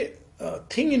of a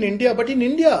thing in India, but in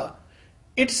India,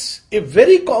 it's a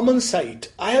very common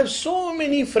sight. I have so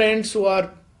many friends who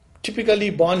are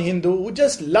typically born Hindu who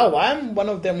just love, I am one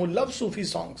of them who love Sufi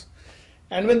songs.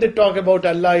 And when they talk about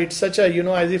Allah, it's such a,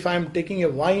 as if I am taking a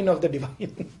wine of the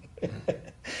divine.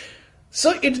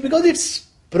 So it's because it's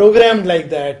programmed like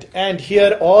that, and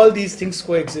here all these things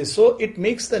coexist. So it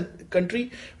makes the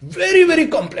country very, very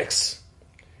complex.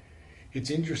 It's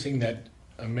interesting that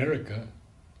America,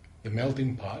 the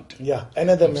melting pot. Yeah,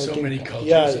 another of melting so many pot.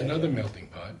 cultures, another melting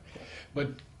pot.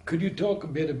 But could you talk a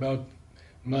bit about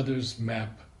Mother's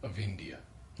map of India?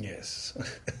 Yes.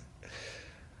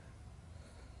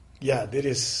 Yeah, there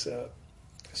is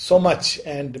so much,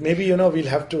 and maybe we'll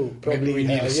have to probably. Maybe we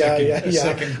need a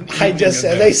second as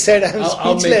I said, I'm speechless.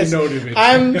 I'll make a note of it.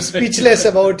 I'm speechless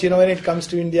about when it comes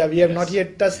to India. We have not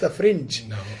yet touched the fringe.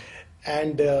 No.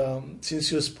 And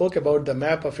since you spoke about the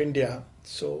map of India,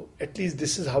 so at least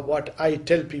this is what I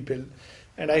tell people,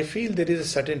 and I feel there is a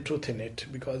certain truth in it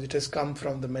because it has come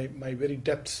from my very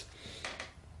depths.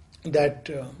 That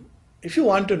if you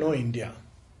want to know India,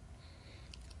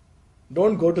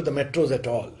 don't go to the metros at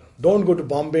all. Don't go to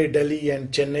Bombay, Delhi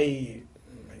and Chennai.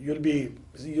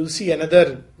 You'll see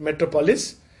another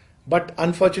metropolis, but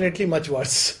unfortunately much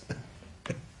worse.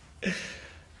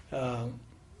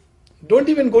 Don't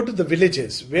even go to the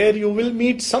villages where you will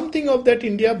meet something of that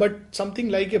India, but something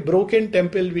like a broken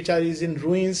temple which is in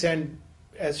ruins, and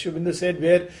as Sri Aurobindo said,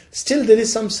 where still there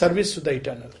is some service to the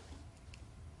eternal.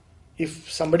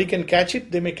 If somebody can catch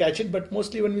it, they may catch it, but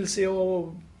mostly one will say,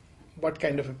 oh, what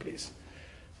kind of a place.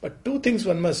 But two things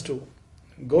one must do.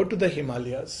 Go to the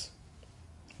Himalayas.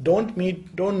 No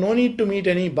need to meet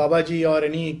any Babaji or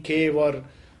any cave or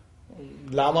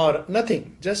Lama or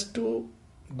nothing. Just to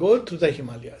go to the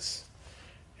Himalayas.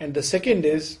 And the second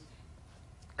is,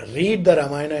 read the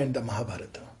Ramayana and the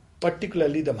Mahabharata.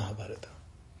 Particularly the Mahabharata.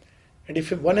 And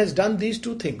if one has done these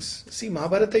two things, see,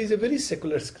 Mahabharata is a very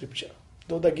secular scripture,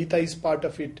 though the Gita is part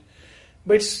of it.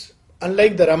 But it's,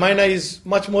 unlike the Ramayana, is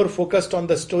much more focused on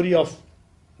the story of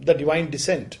the divine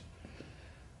descent.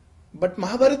 But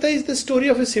Mahabharata is the story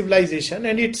of a civilization,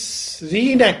 and it's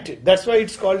reenacted. That's why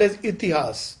it's called as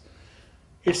Itihas.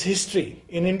 It's history.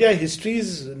 In India,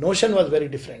 history's notion was very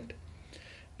different.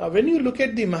 Now, when you look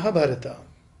at the Mahabharata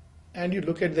and you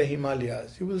look at the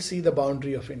Himalayas, you will see the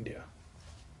boundary of India.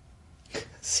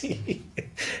 See,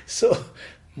 so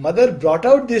Mother brought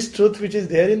out this truth which is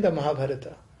there in the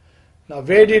Mahabharata. Now,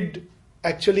 where did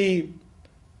actually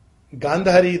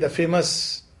Gandhari, the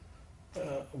famous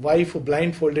wife who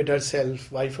blindfolded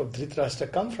herself, wife of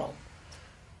Dhritarashtra, come from?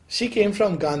 She came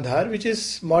from Gandhar, which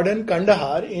is modern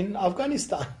Kandahar in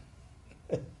Afghanistan.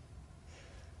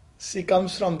 She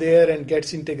comes from there and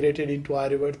gets integrated into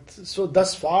Aryavarta. So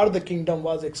thus far the kingdom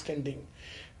was extending.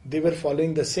 They were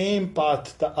following the same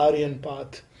path, the Aryan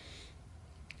path.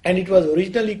 And it was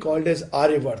originally called as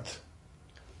Aryavarta,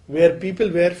 where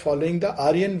people were following the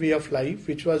Aryan way of life,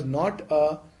 which was not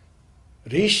a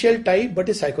racial type but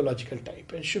a psychological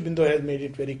type. And Sri Aurobindo has made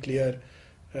it very clear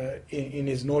in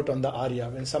his note on the Arya,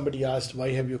 when somebody asked,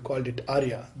 why have you called it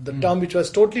Arya? The term which was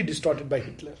totally distorted by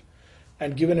Hitler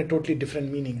and given a totally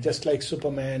different meaning, just like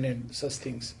Superman and such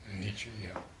things. Nietzsche,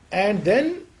 yeah. And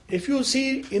then, if you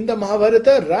see in the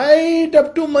Mahabharata, right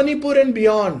up to Manipur and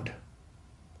beyond,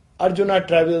 Arjuna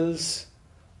travels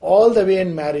all the way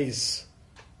and marries,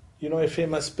 a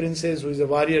famous princess who is a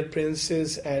warrior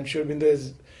princess, and Sri Aurobindo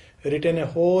has written a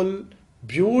whole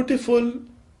beautiful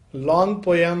long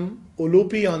poem,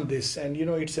 Ulupi, on this, and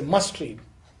it's a must read.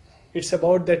 It's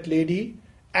about that lady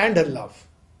and her love.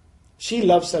 She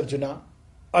loves Arjuna,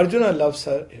 Arjuna loves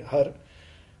her,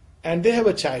 and they have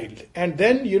a child. And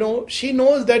then, she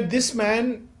knows that this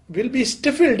man will be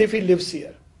stifled if he lives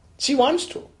here. She wants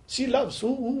to. She loves.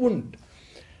 Who wouldn't?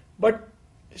 But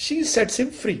she sets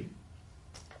him free.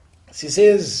 She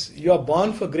says, you are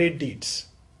born for great deeds.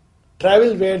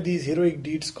 Travel where these heroic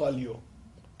deeds call you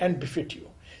and befit you.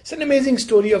 It's an amazing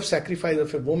story of sacrifice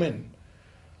of a woman,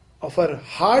 of her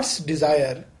heart's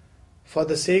desire for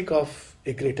the sake of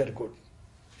a greater good.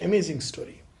 Amazing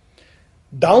story.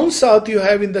 Down south you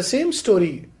have in the same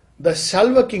story the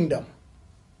Salva kingdom,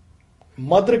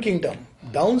 Mother kingdom,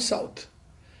 down south.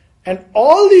 And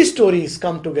all these stories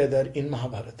come together in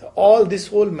Mahabharata, all this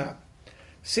whole map.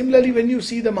 Similarly, when you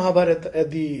see the Mahabharata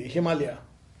at the Himalaya,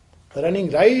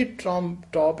 running right from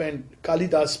top, and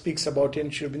Kalidas speaks about it,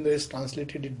 and Sri Aurobindo has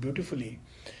translated it beautifully.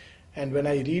 And when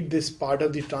I read this part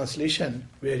of the translation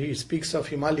where he speaks of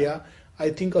Himalaya, I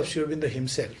think of Sri Aurobindo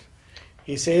himself.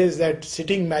 He says that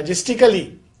sitting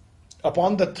majestically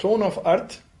upon the throne of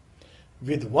earth,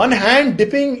 with one hand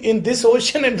dipping in this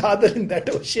ocean and the other in that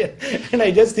ocean. And I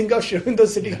just think of Sri Aurobindo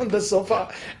sitting on the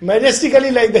sofa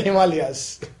majestically like the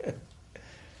Himalayas.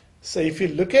 So if you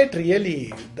look at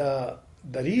really the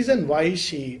reason why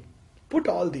she put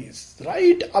all these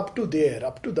right up to there,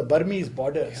 up to the Burmese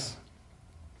borders,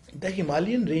 the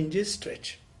Himalayan ranges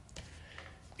stretch.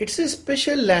 It's a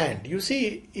special land. You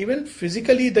see, even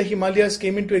physically the Himalayas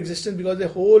came into existence because the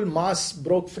whole mass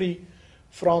broke free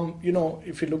from,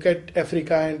 if you look at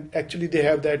Africa, and actually they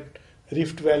have that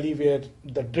Rift Valley where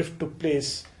the drift took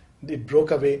place, it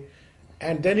broke away,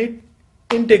 and then it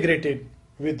integrated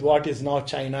with what is now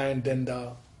China, and then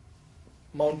the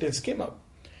mountains came up.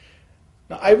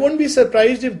 Now, I won't be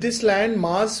surprised if this land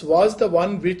mass was the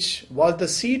one which was the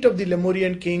seat of the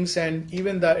Lemurian kings, and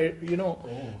even the,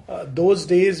 those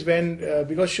days when,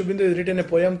 because Sri Aurobindo has written a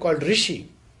poem called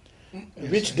Rishi,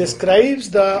 which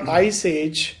describes the ice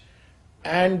age,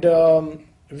 and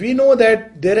we know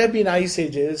that there have been ice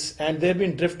ages and there have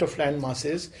been drift of land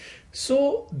masses.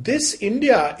 So this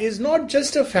India is not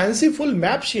just a fanciful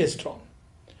map she has drawn.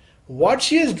 What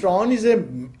she has drawn is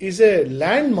a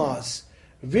land mass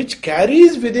which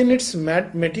carries within its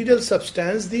material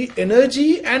substance the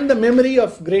energy and the memory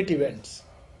of great events.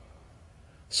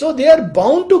 So they are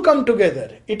bound to come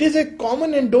together. It is a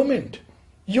common endowment.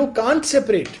 You can't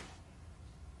separate.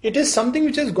 It is something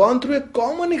which has gone through a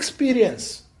common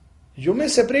experience. You may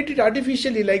separate it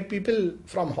artificially, like people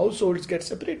from households get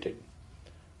separated.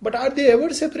 But are they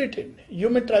ever separated? You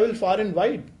may travel far and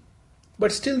wide,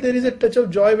 but still there is a touch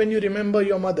of joy when you remember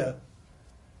your mother.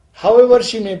 However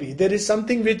she may be, there is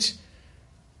something which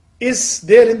is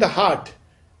there in the heart.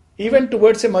 Even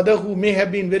towards a mother who may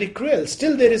have been very cruel,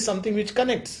 still there is something which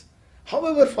connects,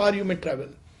 however far you may travel.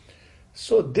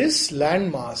 So this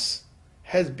landmass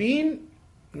has been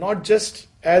not just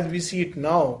as we see it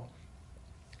now,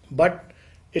 but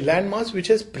a landmass which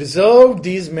has preserved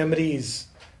these memories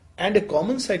and a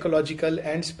common psychological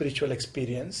and spiritual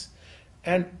experience.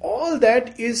 And all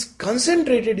that is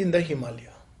concentrated in the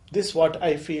Himalaya. This is what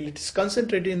I feel. It is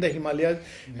concentrated in the Himalayas,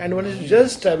 and one is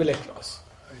just travel across.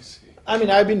 I see. I mean,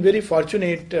 I've been very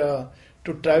fortunate to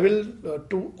travel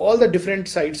to all the different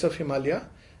sites of Himalaya,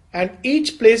 and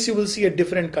each place you will see a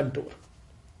different contour.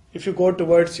 If you go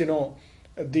towards,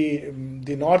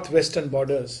 the northwestern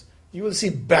borders, you will see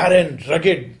barren,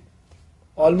 rugged.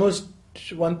 Almost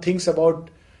one thinks about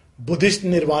Buddhist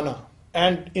nirvana.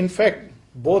 And in fact,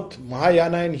 both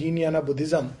Mahayana and Hinayana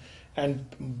Buddhism and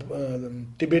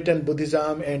Tibetan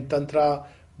Buddhism and Tantra,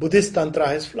 Buddhist Tantra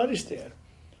has flourished there.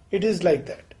 It is like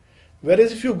that.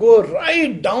 Whereas if you go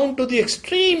right down to the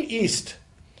extreme east,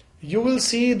 you will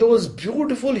see those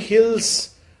beautiful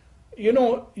hills.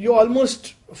 You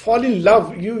almost fall in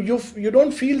love. You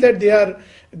don't feel that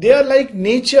they are like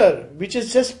nature, which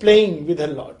is just playing with her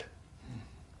Lord.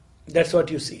 That's what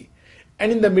you see.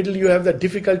 And in the middle you have the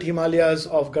difficult Himalayas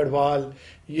of Garhwal.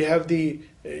 You have the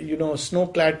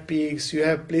snow-clad peaks. You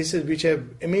have places which have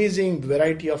amazing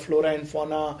variety of flora and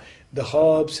fauna, the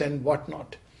herbs and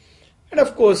whatnot. And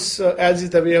of course, as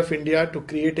is the way of India to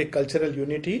create a cultural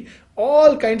unity,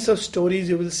 all kinds of stories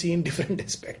you will see in different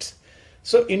aspects.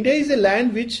 So India is a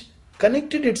land which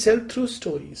connected itself through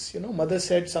stories. Mother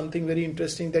said something very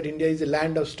interesting, that India is a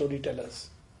land of storytellers.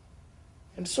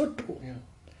 And so true. Yeah.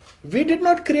 We did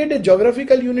not create a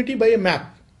geographical unity by a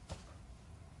map.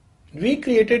 We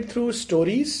created through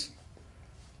stories,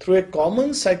 through a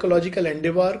common psychological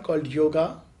endeavor called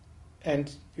yoga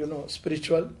and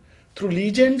spiritual, through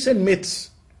legends and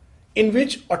myths, in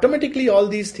which automatically all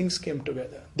these things came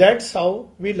together. That's how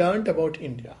we learned about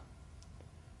India.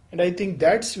 And I think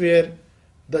that's where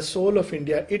the soul of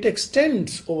India, it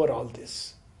extends over all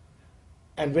this.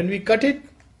 And when we cut it,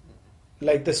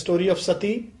 like the story of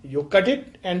Sati, you cut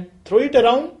it and throw it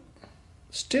around,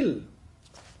 still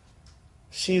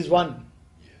she is one.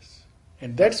 Yes.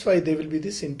 And that's why there will be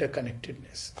this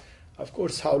interconnectedness. Of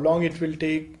course, how long it will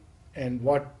take and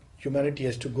what humanity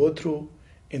has to go through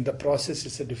in the process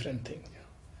is a different thing. Yeah.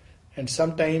 And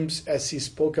sometimes, as he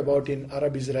spoke about in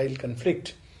Arab-Israel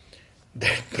conflict,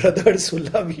 that brothers who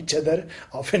love each other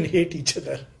often hate each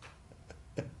other.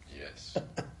 Yes.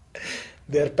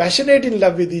 They are passionate in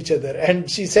love with each other. And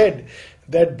she said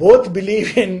that both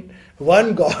believe in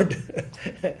one God.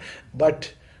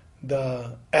 But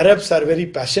the Arabs are very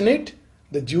passionate,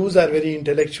 the Jews are very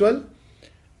intellectual,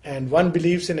 and one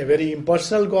believes in a very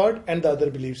impersonal God and the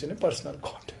other believes in a personal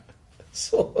God.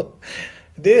 So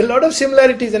there are a lot of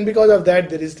similarities, and because of that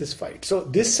there is this fight. So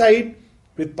this side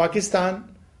with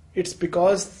Pakistan, it's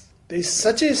because there is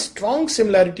such a strong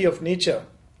similarity of nature.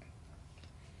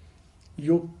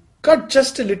 You cut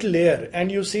just a little layer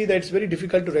and you see that it's very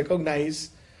difficult to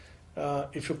recognize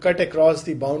if you cut across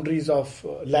the boundaries of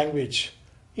language.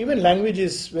 Even language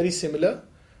is very similar,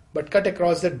 but cut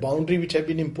across that boundary which have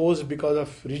been imposed because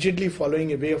of rigidly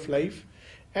following a way of life,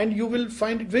 and you will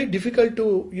find it very difficult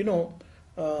to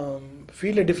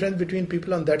feel a difference between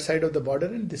people on that side of the border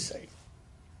and this side.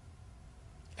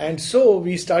 And so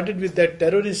we started with that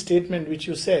terrorist statement which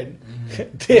you said.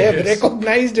 Mm-hmm. They have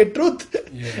recognized a truth,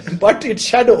 but it's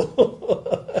shadow.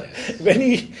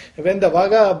 When the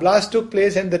Vaga blast took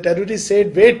place and the terrorists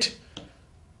said, wait,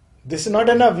 this is not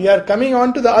enough, we are coming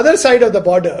on to the other side of the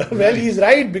border. Well, he's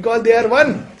right, because they are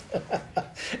one.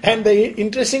 And the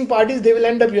interesting part is they will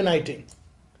end up uniting.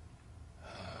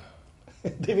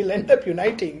 They will end up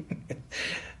uniting.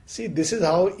 See, this is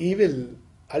how evil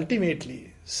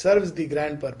ultimately serves the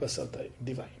grand purpose of the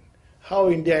divine. How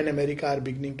India and America are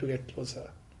beginning to get closer.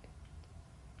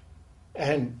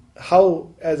 And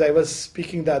how, as I was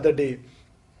speaking the other day,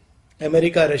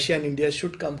 America, Russia and India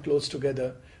should come close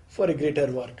together for a greater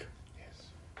work. Yes.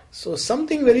 So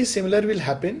something very similar will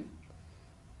happen.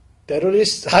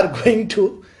 Terrorists are going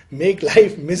to make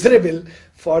life miserable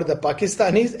for the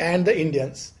Pakistanis and the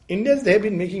Indians. Indians, they have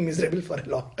been making miserable for a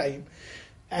long time.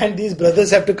 And these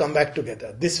brothers have to come back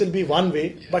together. This will be one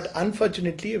way, but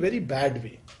unfortunately a very bad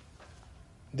way.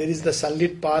 There is the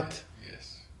sunlit path,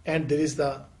 and there is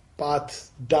the path,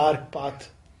 dark path.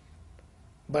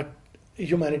 But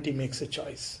humanity makes a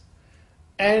choice.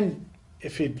 And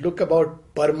if we look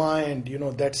about Burma and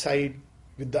that side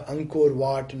with the Angkor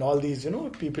Wat and all these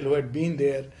people who had been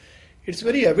there, it's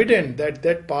very evident that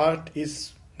that part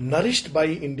is nourished by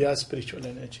India's spiritual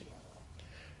energy.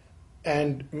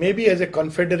 And maybe as a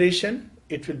confederation,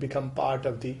 it will become part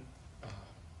of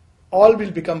all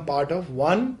will become part of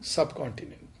one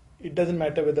subcontinent. It doesn't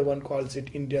matter whether one calls it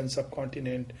Indian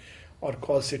subcontinent or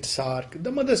calls it SAARC.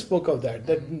 The mother spoke of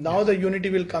that now the unity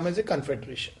will come as a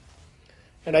confederation.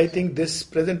 And I think this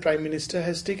present Prime Minister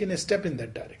has taken a step in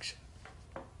that direction.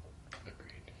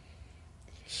 Agreed.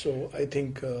 So I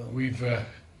think...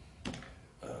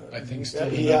 I think still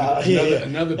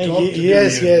another talk to do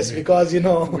yes, here. because we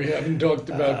haven't talked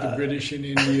about the British in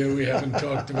India. We haven't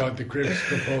talked about the Cripps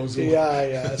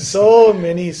proposal. So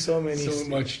many. So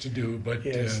much to do, but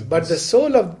but the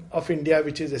soul of India,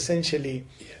 which is essentially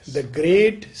the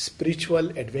great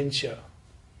spiritual adventure,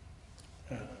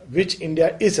 which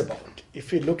India is about.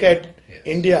 If we look at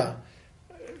India,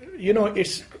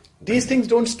 it's these things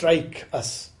don't strike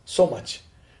us so much.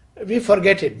 We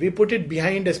forget it. We put it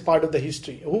behind as part of the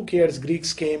history. Who cares?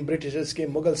 Greeks came, Britishers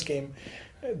came, Mughals came.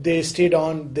 They stayed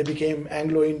on. They became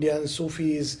Anglo-Indians,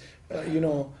 Sufis,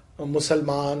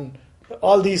 Musalman.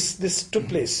 All this took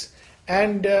place.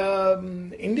 And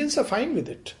Indians are fine with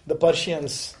it. The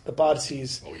Persians, the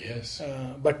Parsis. Oh, yes.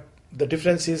 But the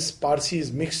difference is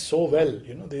Parsis mixed so well.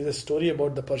 There is a story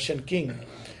about the Persian king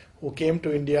who came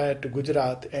to India, to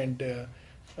Gujarat, and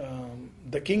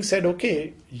the king said,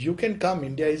 okay, you can come.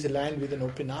 India is a land with an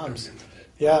open arms.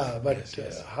 Yeah, but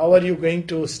how are you going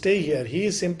to stay here? He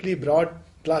simply brought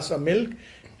a glass of milk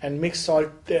and mixed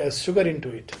sugar into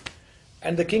it.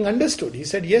 And the king understood. He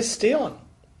said, yes, stay on.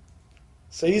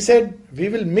 So he said, we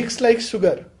will mix like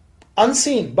sugar,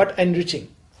 unseen but enriching.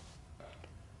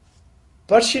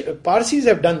 Parsis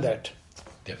have done that.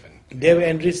 Definitely. They have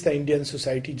enriched the Indian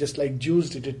society just like Jews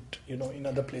did it, in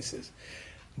other places.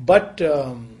 But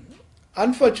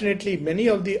unfortunately, many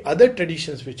of the other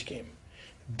traditions which came,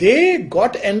 they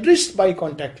got enriched by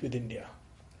contact with India.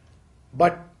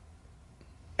 But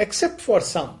except for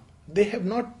some, they have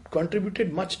not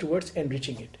contributed much towards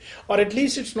enriching it. Or at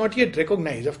least it's not yet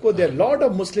recognized. Of course, there are a lot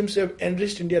of Muslims who have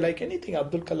enriched India like anything.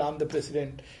 Abdul Kalam, the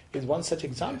president, is one such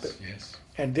example. Yes.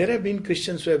 And there have been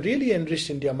Christians who have really enriched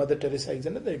India. Mother Teresa is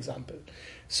another example.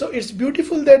 So it's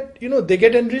beautiful that, they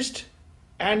get enriched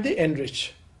and they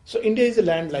enrich. So India is a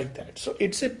land like that. So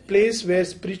it's a place where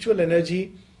spiritual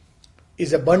energy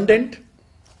is abundant,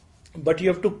 but you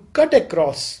have to cut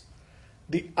across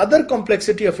the other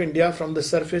complexity of India from the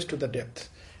surface to the depth.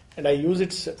 And I use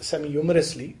it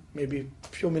semi-humorously, maybe a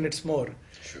few minutes more.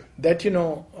 Sure. That,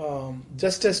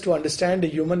 just as to understand a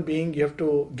human being, you have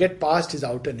to get past his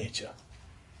outer nature.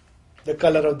 The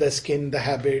color of the skin, the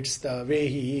habits, the way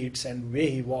he eats and way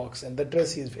he walks and the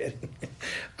dress he is wearing.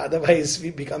 Otherwise,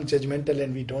 we become judgmental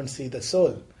and we don't see the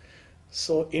soul.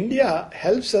 So India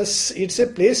helps us. It's a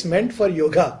place meant for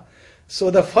yoga. So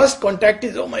the first contact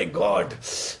is, oh my God,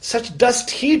 such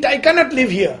dust, heat, I cannot live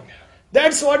here.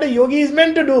 That's what a yogi is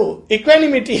meant to do,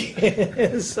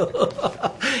 equanimity.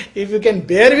 So if you can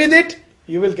bear with it,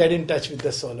 you will get in touch with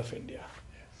the soul of India.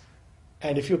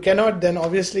 And if you cannot, then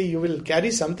obviously you will carry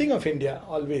something of India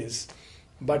always.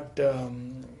 But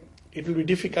it will be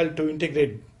difficult to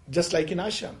integrate, just like in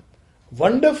ashram.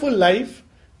 Wonderful life,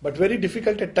 but very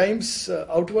difficult at times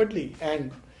outwardly.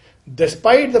 And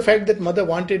despite the fact that Mother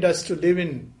wanted us to live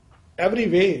in every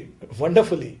way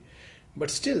wonderfully,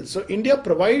 but still, so India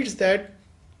provides that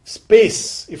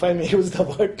space, if I may use the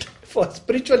word, for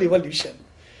spiritual evolution.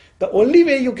 The only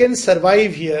way you can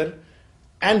survive here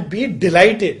and be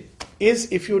delighted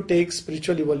is if you take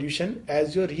spiritual evolution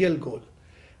as your real goal.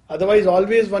 Otherwise,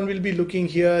 always one will be looking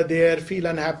here, there, feel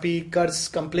unhappy, curse,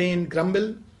 complain,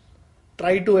 grumble,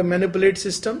 try to manipulate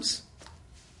systems.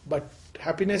 But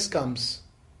happiness comes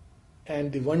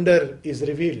and the wonder is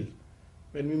revealed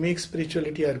when we make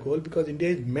spirituality our goal, because India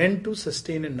is meant to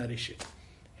sustain and nourish it.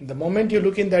 And the moment you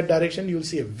look in that direction, you will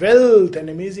see a wealth, an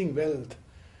amazing wealth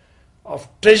of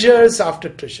treasures after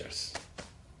treasures.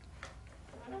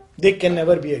 They can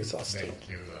never be exhausted. Thank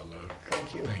you, Alok.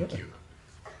 Thank you. Thank you.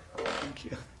 Thank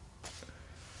you.